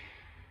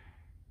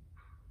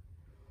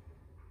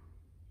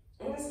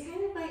 And it's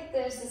kind of like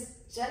there's this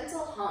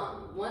gentle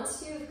hum.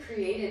 Once you've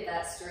created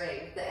that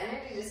strength, the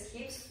energy just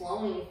keeps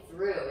flowing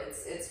through.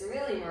 It's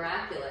really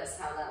miraculous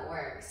how that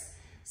works.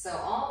 So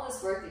all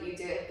this work that you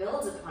do, it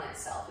builds upon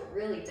itself. It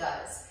really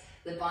does.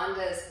 The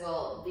bandhas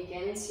will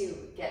begin to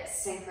get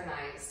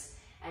synchronized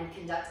and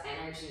conduct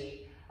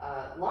energy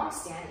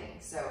long-standing.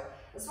 So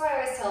that's why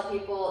I always tell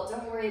people,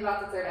 don't worry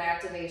about the third eye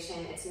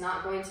activation. It's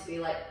not going to be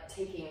like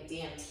taking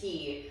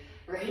DMT,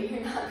 right?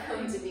 You're not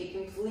going to be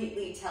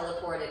completely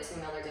teleported to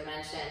another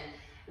dimension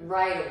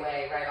right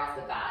away, right off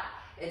the bat.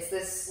 It's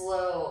this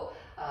slow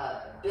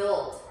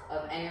build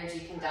of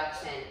energy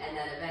conduction, and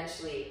then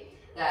eventually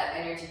that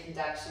energy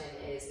conduction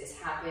is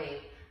happening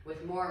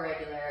with more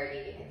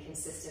regularity and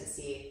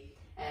consistency.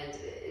 And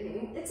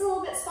it's a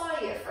little bit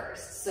spotty at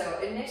first. So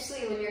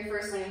initially, when you're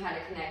first learning how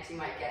to connect, you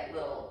might get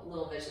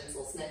little visions,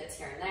 little snippets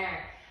here and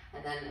there.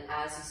 And then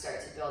as you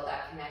start to build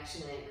that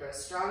connection and it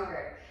grows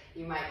stronger,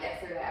 you might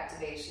get third eye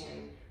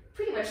activation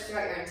pretty much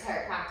throughout your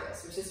entire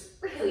practice, which is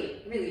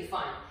really, really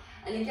fun.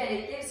 And again,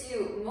 it gives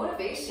you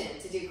motivation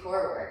to do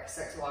core work.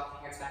 Start to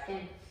walk the hands back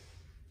in.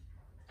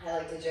 I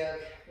like to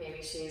joke,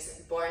 maybe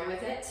she's born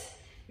with it.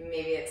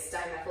 Maybe it's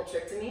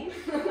dimethyltryptamine.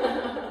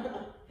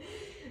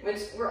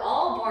 Which we're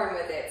all born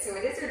with it, so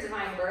it is your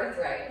divine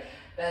birthright.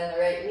 Bend the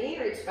right knee,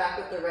 reach back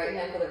with the right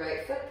hand for the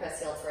right foot,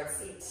 press heel towards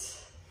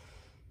seat.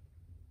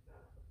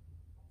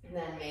 And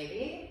then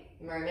maybe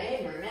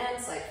mermaid, merman,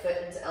 slide foot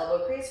into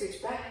elbow crease,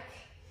 reach back.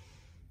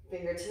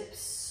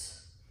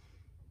 Fingertips.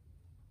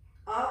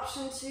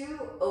 Option 2,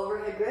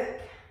 overhead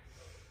grip.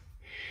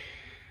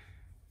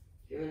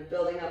 You're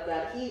building up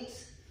that heat,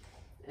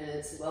 and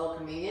it's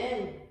welcoming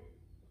in.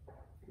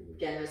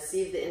 Again,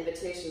 receive the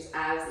invitations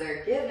as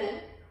they're given.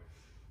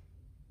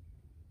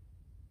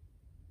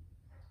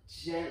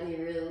 Gently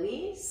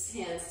release,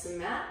 hands to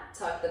mat,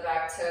 tuck the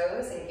back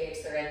toes,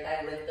 engage the right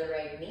thigh, lift the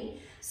right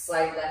knee,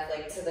 slide left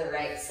leg to the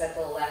right, set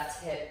the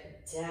left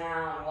hip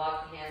down,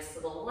 walk the hands to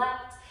the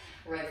left,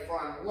 right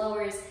forearm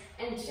lowers,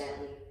 and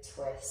gently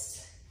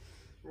twist.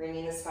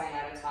 Wringing the spine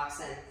out of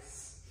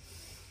toxins.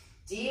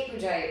 Deep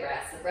Ujjayi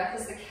breaths. The breath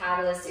is the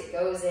catalyst. It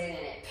goes in and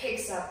it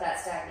picks up that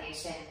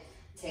stagnation,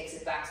 takes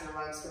it back to the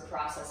lungs for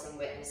processing,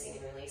 witnessing,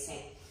 and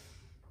releasing.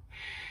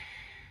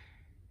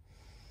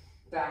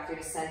 Back through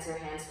to center,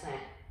 hands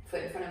plant.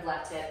 Foot in front of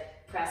left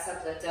hip, press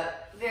up, lift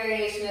up.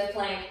 Variation of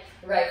plank.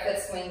 Right foot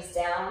swings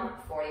down,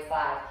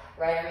 45.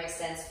 Right arm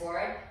extends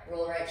forward,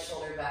 roll right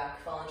shoulder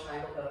back, fall in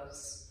triangle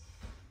pose.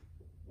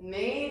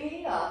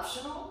 Maybe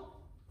optional,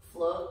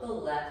 float the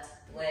left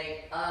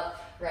leg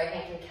up. Right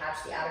hand can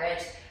catch the outer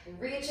edge.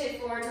 Reach it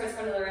forward towards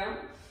front of the room.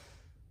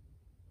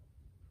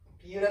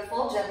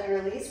 Beautiful, gently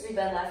release,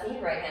 rebend left knee,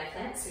 right hand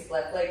plant, sweep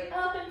left leg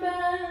up and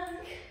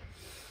back.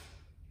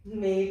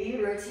 Maybe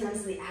rotate onto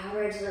the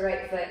outer edge of the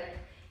right foot.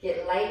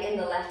 Get light in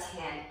the left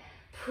hand.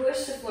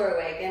 Push the floor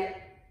away. Again,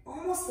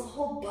 almost the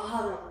whole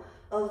bottom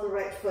of the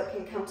right foot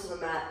can come to the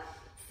mat.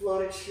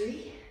 Float a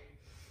tree.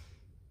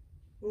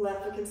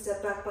 Left foot can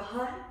step back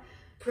behind.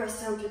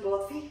 Press down through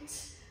both feet.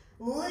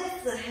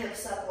 Lift the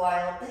hips up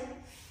wildly.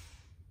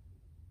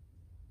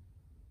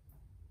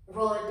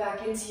 Roll it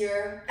back into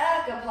your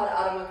Eka Pada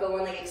Adho Mukha,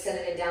 one leg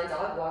extended in down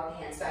dog. Walk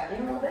the hands back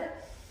in a little bit.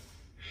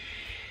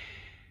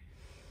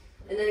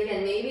 And then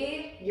again,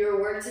 maybe your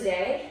work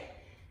today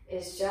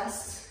is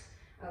just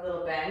a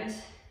little bend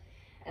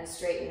and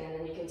straighten, and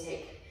then you can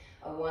take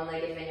a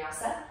one-legged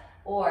vinyasa.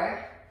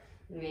 Or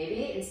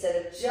maybe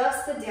instead of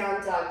just the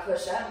down dog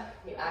push-up,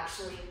 you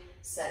actually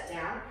set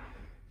down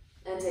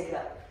and take it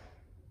up.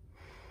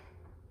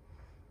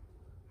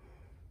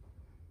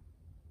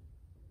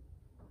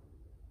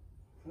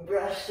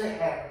 Brush the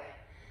hair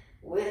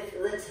with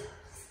the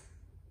toes.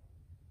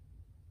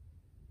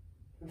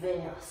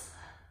 Vinyasa.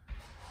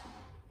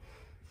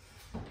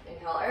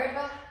 Inhale,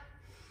 Urdhva,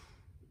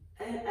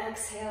 and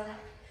exhale,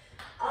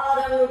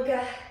 Adho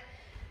Mukha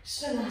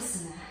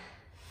Svanasana.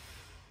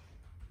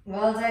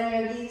 Well done,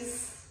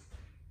 yogis.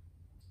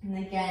 And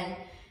again,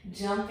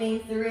 jumping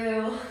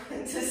through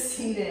to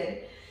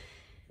seated.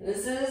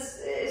 This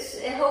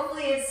is,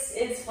 hopefully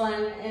it's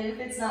fun, and if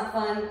it's not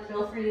fun,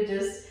 feel free to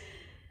just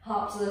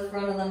hop to the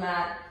front of the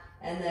mat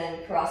and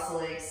then cross the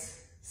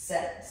legs,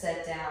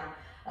 set down.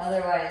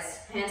 Otherwise,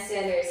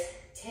 handstanders,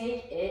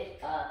 take it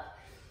up.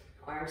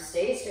 Arms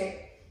stay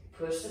straight,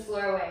 push the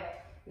floor away,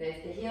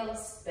 lift the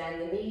heels,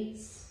 bend the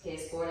knees,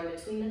 gaze forward in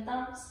between the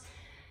thumbs.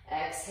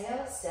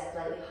 Exhale, step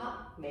lightly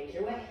hop, make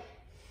your way.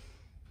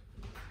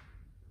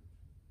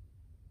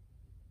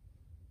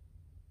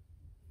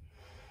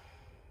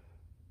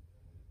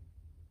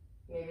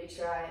 Maybe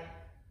try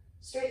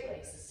straight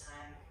legs this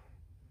time.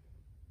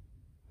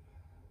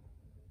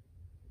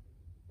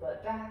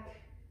 Butt back,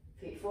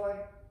 feet forward,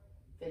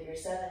 figure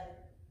 7.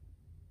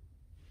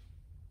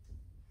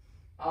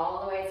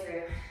 All the way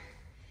through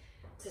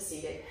to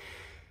seated.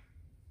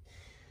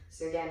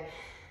 So again,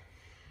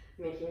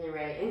 Making your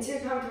way into a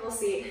comfortable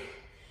seat,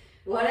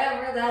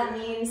 whatever that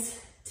means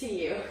to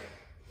you.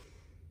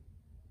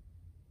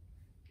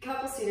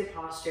 Couple seated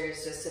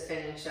postures just to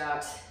finish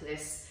out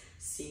this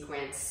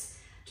sequence.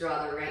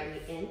 Draw the right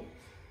knee in.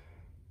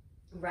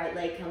 Right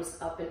leg comes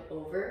up and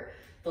over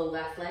the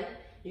left leg.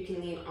 You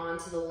can lean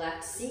onto the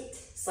left seat.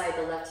 Slide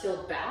the left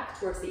heel back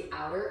towards the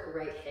outer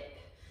right hip.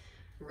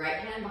 Right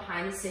hand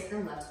behind the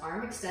sacrum, left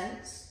arm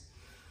extends.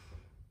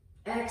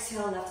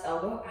 Exhale, left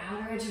elbow,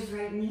 outer edge of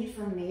right knee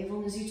from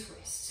navel as you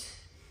twist.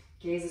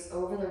 Gazes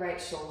over the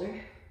right shoulder.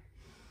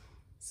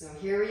 So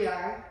here we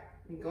are.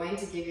 I'm going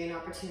to give you an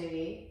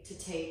opportunity to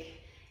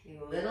take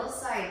a little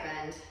side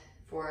bend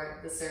for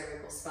the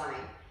cervical spine.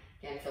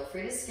 Again, feel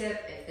free to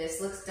skip. If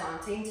this looks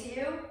daunting to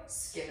you,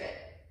 skip it.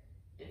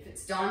 If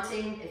it's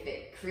daunting, if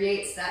it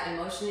creates that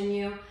emotion in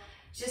you,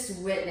 just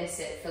witness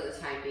it for the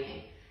time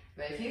being.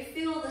 But if you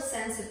feel the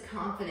sense of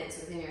confidence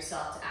within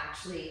yourself to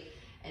actually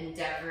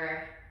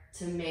endeavor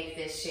to make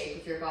this shape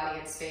with your body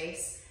and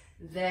space,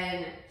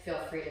 then feel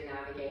free to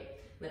navigate.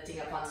 Lifting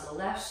up onto the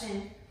left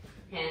shin,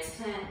 hands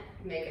plant,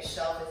 make a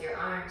shelf with your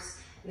arms,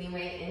 lean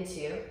weight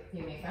into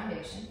Yumi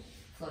foundation,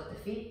 float the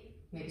feet,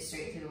 maybe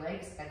straight through the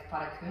legs,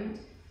 Ekapada Kund,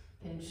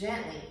 and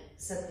gently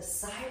set the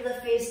side of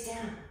the face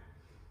down.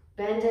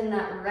 Bend in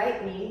that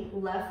right knee,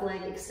 left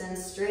leg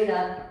extends straight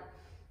up.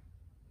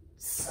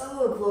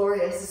 So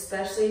glorious,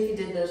 especially if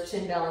you did those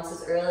chin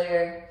balances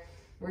earlier.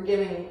 We're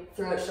giving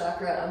throat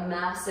chakra a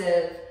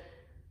massive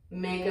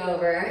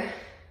makeover.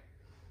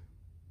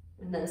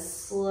 And then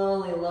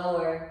slowly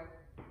lower.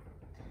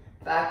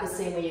 Back the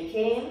same way you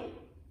came.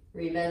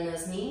 Rebend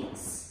those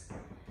knees.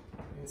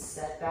 And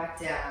set back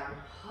down.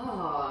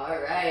 Oh,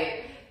 all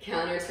right.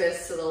 Counter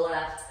twist to the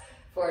left.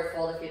 Forward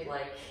fold if you'd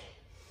like.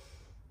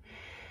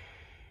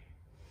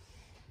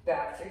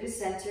 Back through to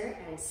center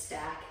and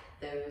stack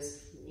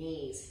those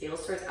knees.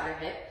 Heels towards outer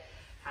hip.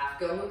 Half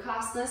go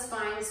Mukasana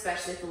spine,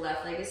 especially if the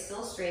left leg is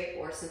still straight,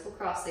 or simple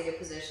cross-legged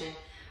position.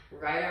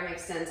 Right arm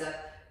extends up,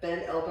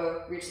 bend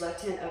elbow, reach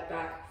left hand up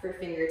back for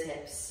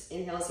fingertips.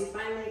 Inhale as you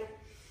find leg,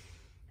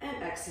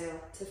 and exhale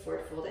to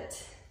forward fold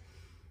it.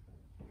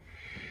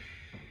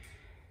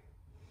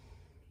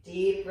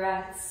 Deep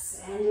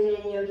breaths, send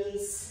it in,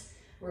 yogis.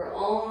 We're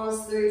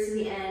almost through to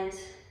the end.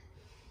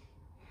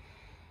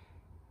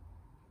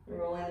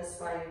 Rolling the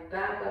spine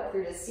back up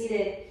through to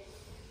seated.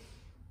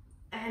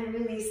 And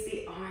release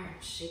the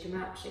arms. Shake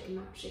them out, shake them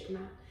out, shake them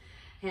out.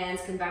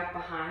 Hands come back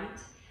behind.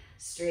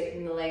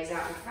 Straighten the legs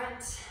out in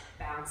front.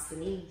 Bounce the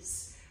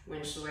knees.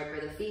 Windshield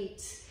wiper the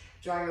feet.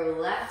 Draw your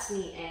left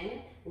knee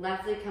in.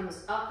 Left leg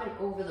comes up and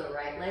over the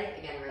right leg.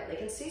 Again, right leg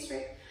can stay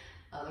straight.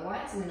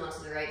 Otherwise, lean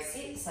onto the right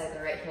seat. Slide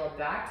the right heel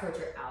back towards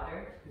your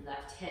outer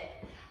left hip.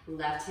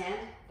 Left hand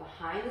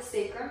behind the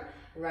sacrum.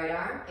 Right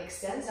arm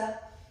extends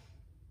up.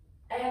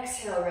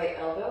 Exhale, right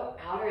elbow,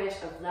 outer edge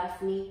of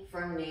left knee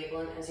from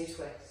navel as you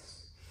twist.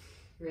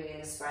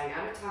 Bringing the spine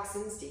out of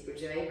toxins, deep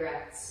Ujjayi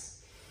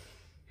breaths.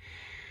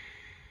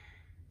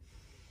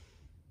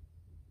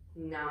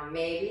 Now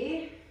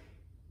maybe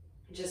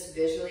just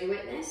visually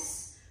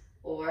witness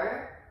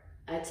or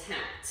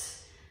attempt.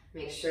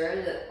 Make sure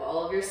that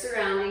all of your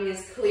surrounding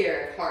is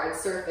clear, hard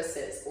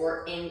surfaces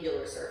or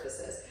angular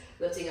surfaces.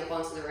 Lifting up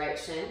onto the right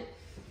shin.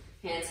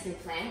 Hands can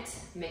plant,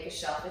 make a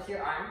shelf with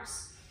your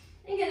arms.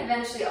 Again,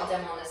 eventually I'll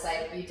demo on this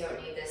side. You don't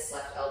need this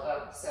left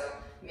elbow, so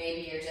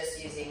maybe you're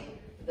just using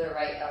the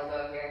right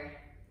elbow here.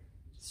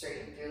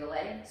 Straighten through the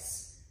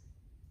legs.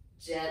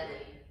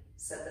 Gently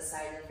set the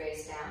side of the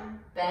face down.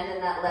 Bend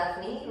in that left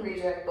knee.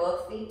 Redirect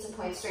both feet to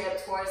point straight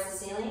up towards the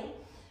ceiling.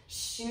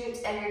 Shoot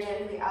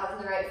energetically out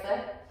to the right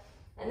foot.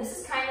 And this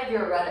is kind of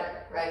your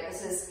rudder, right?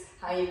 This is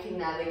how you can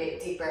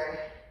navigate deeper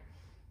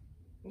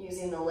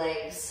using the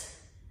legs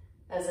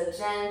as a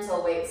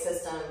gentle weight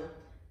system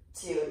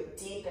to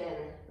deepen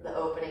the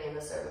opening in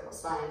the cervical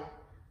spine.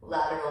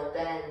 Lateral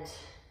bend,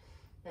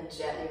 and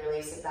gently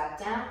release it back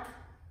down.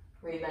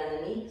 Rebend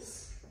the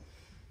knees.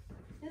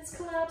 It's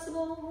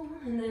collapsible,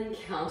 and then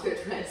counter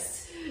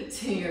twist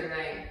to your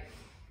right.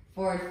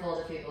 Forward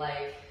fold if you'd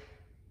like.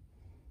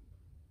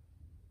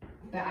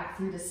 Back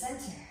through the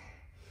center.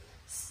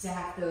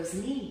 Stack those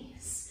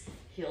knees.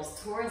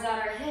 Heels towards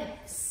outer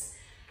hips.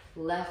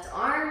 Left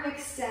arm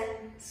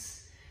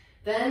extends.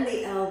 Bend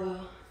the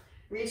elbow.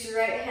 Reach your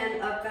right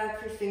hand up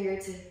back for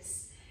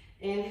fingertips.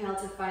 Inhale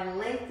to find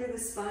length through the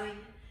spine.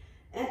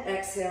 And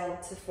exhale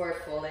to forward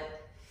fold it.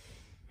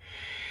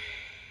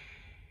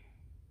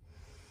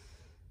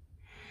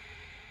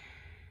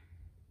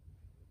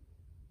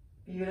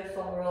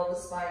 Beautiful. Roll the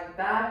spine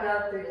back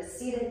up through to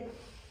seated.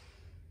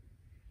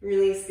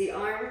 Release the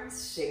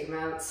arms, shake them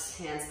out,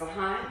 hands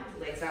behind,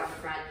 legs out in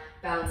front,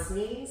 bounce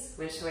knees,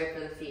 windshield wiper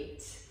the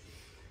feet.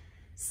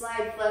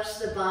 Slide flush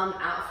the bum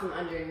out from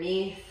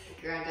underneath,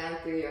 ground down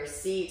through your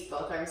seat,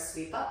 both arms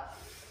sweep up.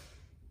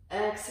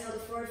 Exhale to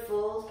forward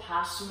fold,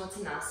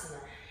 Paschimottanasana.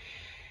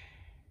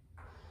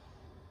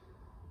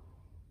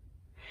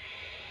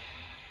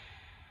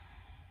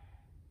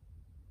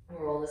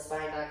 Roll the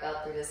spine back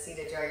up through the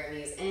seated, draw your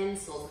knees in,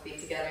 soles of feet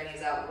together,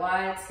 knees out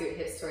wide, scoot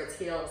hips towards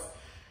heels.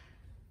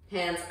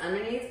 Hands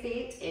underneath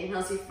feet. Inhale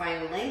as you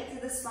find length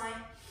through the spine.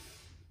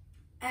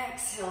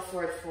 Exhale,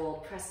 forward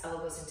fold. Press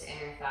elbows into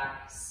inner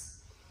thighs.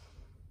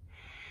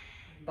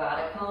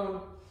 Baddha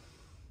cone.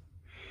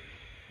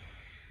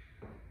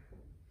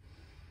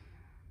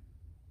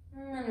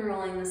 And then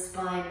rolling the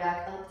spine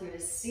back up through to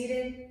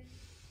seated.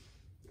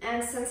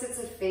 And since it's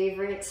a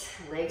favorite,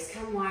 legs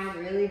come wide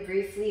really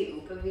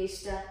briefly,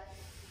 Upavishta.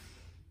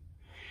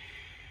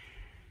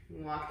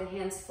 Walk the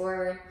hands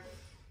forward.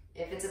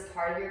 If it's a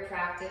part of your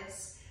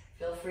practice,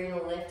 feel free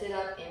to lift it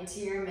up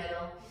into your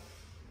middle.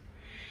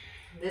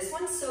 This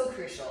one's so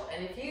crucial,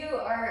 and if you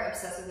are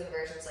obsessed with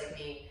inversions like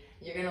me,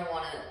 you're gonna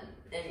wanna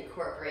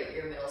incorporate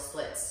your middle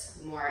splits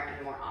more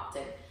and more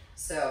often.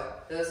 So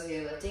those of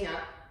you lifting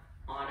up,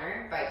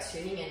 honor by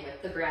tuning in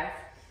with the breath.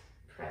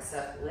 Press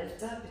up,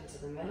 lift up into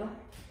the middle.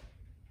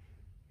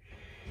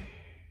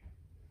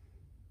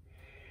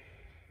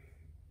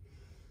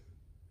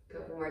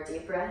 Couple more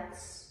deep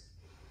breaths.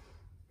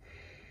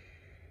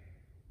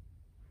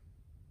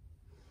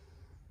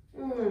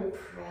 And then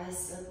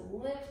press up,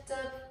 lift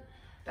up,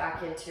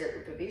 back into your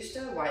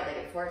Upavishta,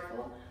 wide-legged forward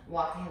fold.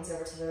 Walk the hands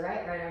over to the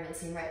right, right arm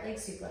inseam, right leg,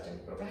 sweep left arm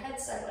overhead,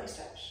 side body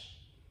stretch.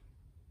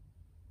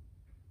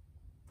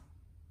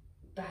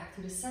 Back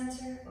through the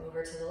center,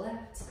 over to the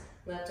left.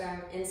 Left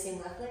arm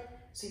inseam, left leg,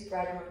 sweep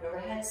right arm up and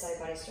overhead, side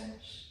body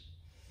stretch.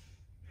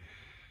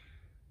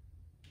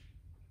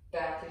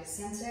 Back through the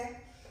center.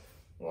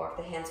 Walk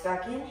the hands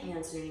back in,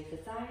 hands underneath the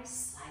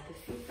thighs, slide the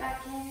feet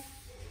back in,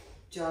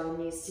 draw the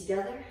knees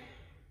together,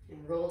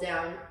 and roll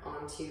down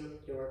onto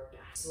your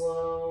back.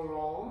 Slow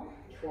roll,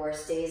 core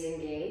stays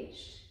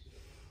engaged.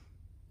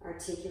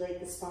 Articulate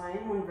the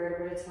spine, one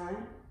vertebra at a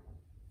time.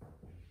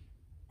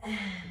 And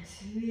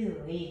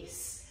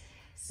release.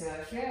 So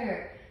if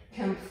you're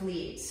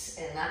complete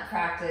and that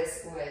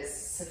practice was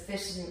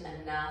sufficient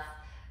enough,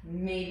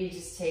 maybe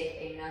just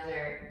take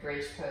another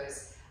bridge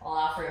pose. I'll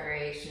offer a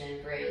variation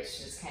in bridge,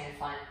 it's kind of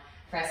fun.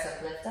 Press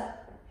up, lift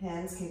up.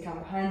 Hands can come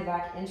behind the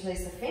back,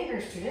 interlace the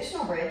fingers,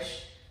 traditional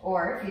bridge.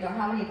 Or if you don't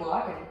have any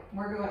block, and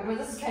well,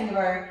 this is kind of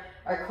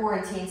our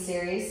quarantine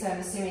series, so I'm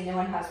assuming no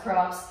one has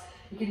props.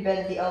 You can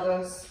bend the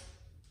elbows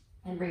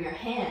and bring your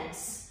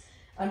hands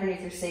underneath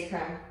your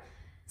sacrum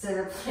to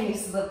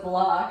replace the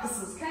block.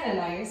 This is kind of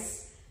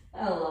nice.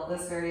 I love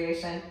this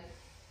variation.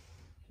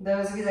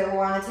 Those of you that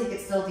want to take it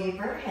still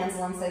deeper, hands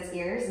alongside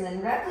ears, and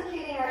then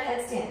replicating our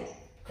headstand.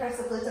 Press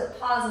up, lift up,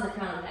 pause on the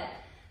crown of the head.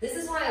 This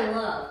is why I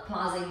love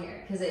pausing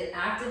here, because it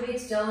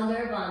activates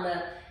jalandhara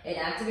bandha, it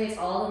activates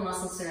all the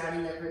muscles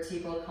surrounding the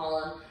vertebral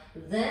column.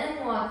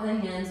 Then walk the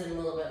hands in a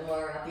little bit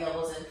more, wrap the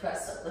elbows in,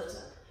 press up, lift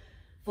up.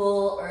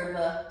 Full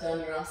Urdhva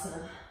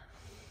Dhanurasana.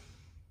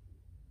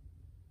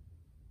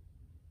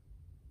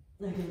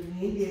 And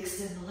maybe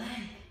extend the leg.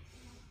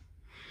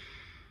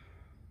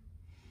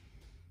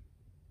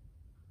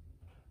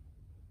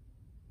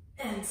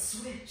 And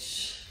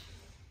switch.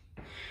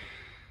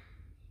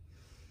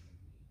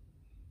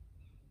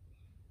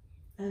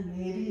 And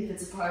maybe if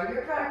it's a part of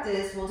your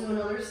practice, we'll do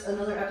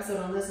another episode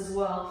on this as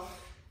well.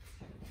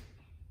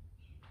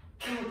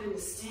 Come up into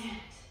stand.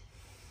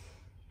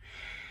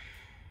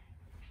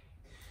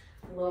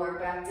 Lower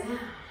back down.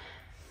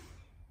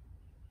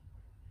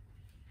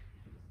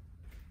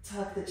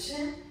 Tuck the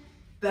chin,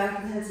 back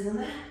of the head to the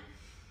mat.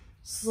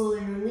 Slowly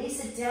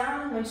release it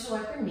down and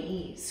windshield wiper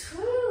knees.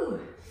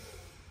 Whew.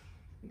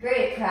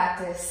 Great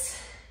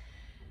practice.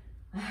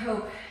 I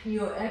hope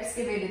you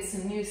excavated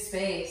some new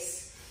space.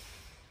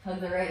 Hug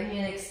the right knee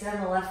and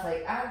extend the left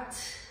leg out.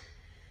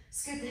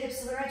 Scoot the hips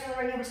to the right, draw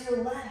the right over to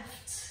your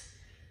left.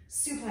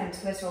 Supine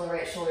twist, roll the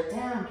right shoulder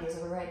down, gaze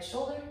over right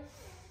shoulder.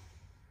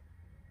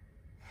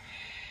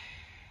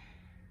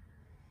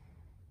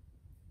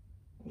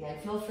 Again,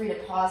 feel free to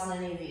pause in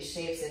any of these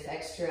shapes if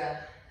extra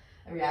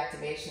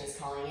reactivation is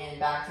calling in.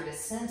 Back through to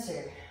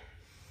center.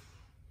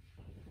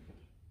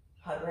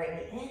 Hug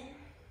right knee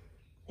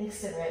in.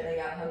 Extend right leg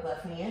out, hug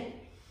left knee in.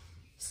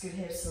 Scoot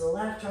hips to the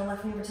left, draw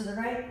left knee over to the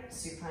right,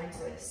 supine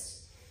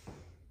twist.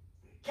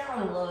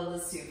 Gotta love the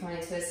supine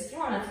twist. If you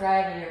want to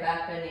thrive in your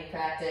back bending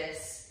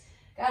practice,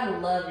 gotta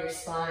love your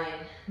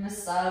spine.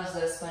 Massage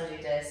those spongy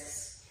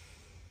discs.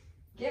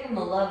 Give them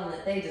the love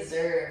that they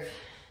deserve.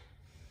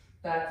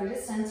 Back through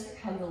to center,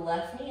 hug the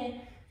left knee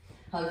in,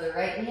 hug the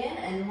right knee in,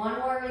 and one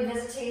more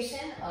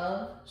revisitation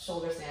of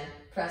shoulder stand.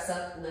 Press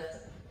up, lift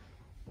up.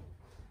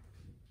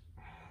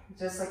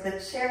 Just like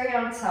the cherry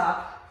on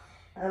top.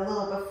 A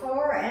little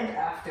before and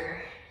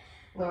after.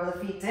 Lower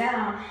the feet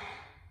down.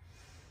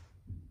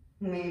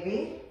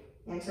 Maybe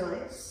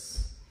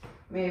interlace.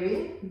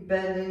 Maybe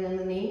bending in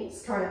the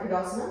knees.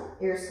 Karnapadasana,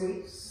 ear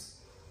squeeze.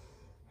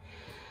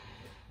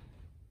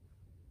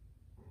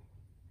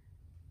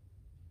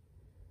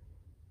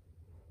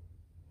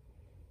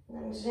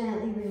 And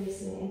gently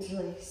releasing,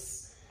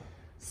 interlace.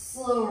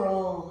 Slow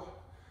roll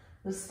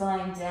the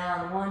spine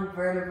down, one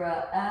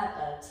vertebra at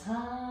a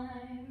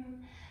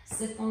time.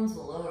 Sit bones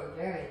will lower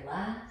very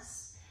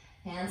last.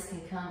 Hands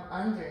can come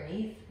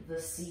underneath the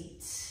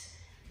seat.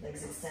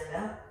 Legs extend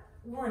out.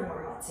 One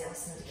more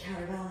Matsyasana to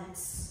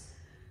counterbalance.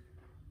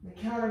 The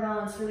counterbalance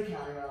balance for the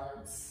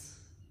counterbalance.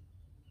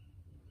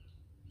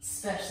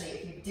 Especially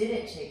if you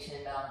didn't take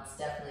chin balance,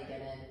 definitely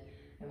get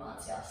in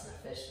Mansyasana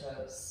fish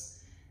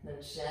pose. Then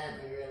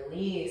gently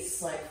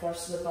release, like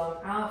flush the bum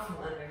out from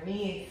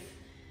underneath.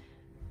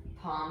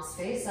 Palms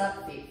face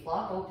up, feet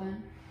flop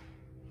open.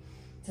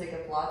 Take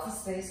up lots of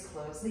space,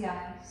 close the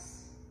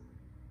eyes.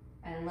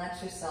 And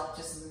let yourself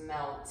just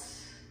melt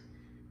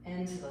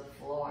into the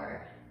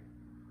floor.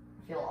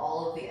 Feel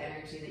all of the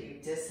energy that you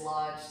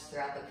dislodged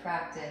throughout the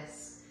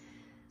practice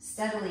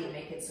steadily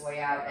make its way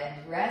out,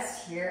 and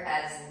rest here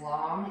as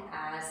long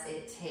as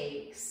it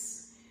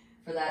takes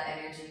for that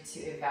energy to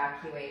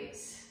evacuate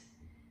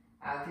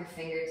out through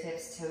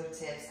fingertips, toe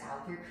tips,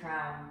 out through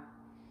crown.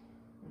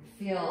 And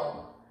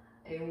feel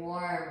a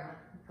warm,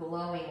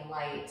 glowing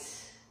light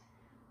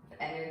of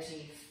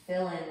energy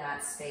fill in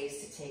that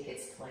space to take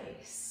its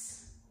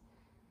place.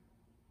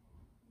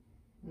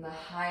 And the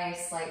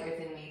highest light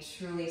within me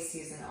truly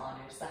sees and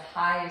honors the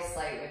highest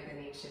light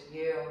within each of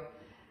you.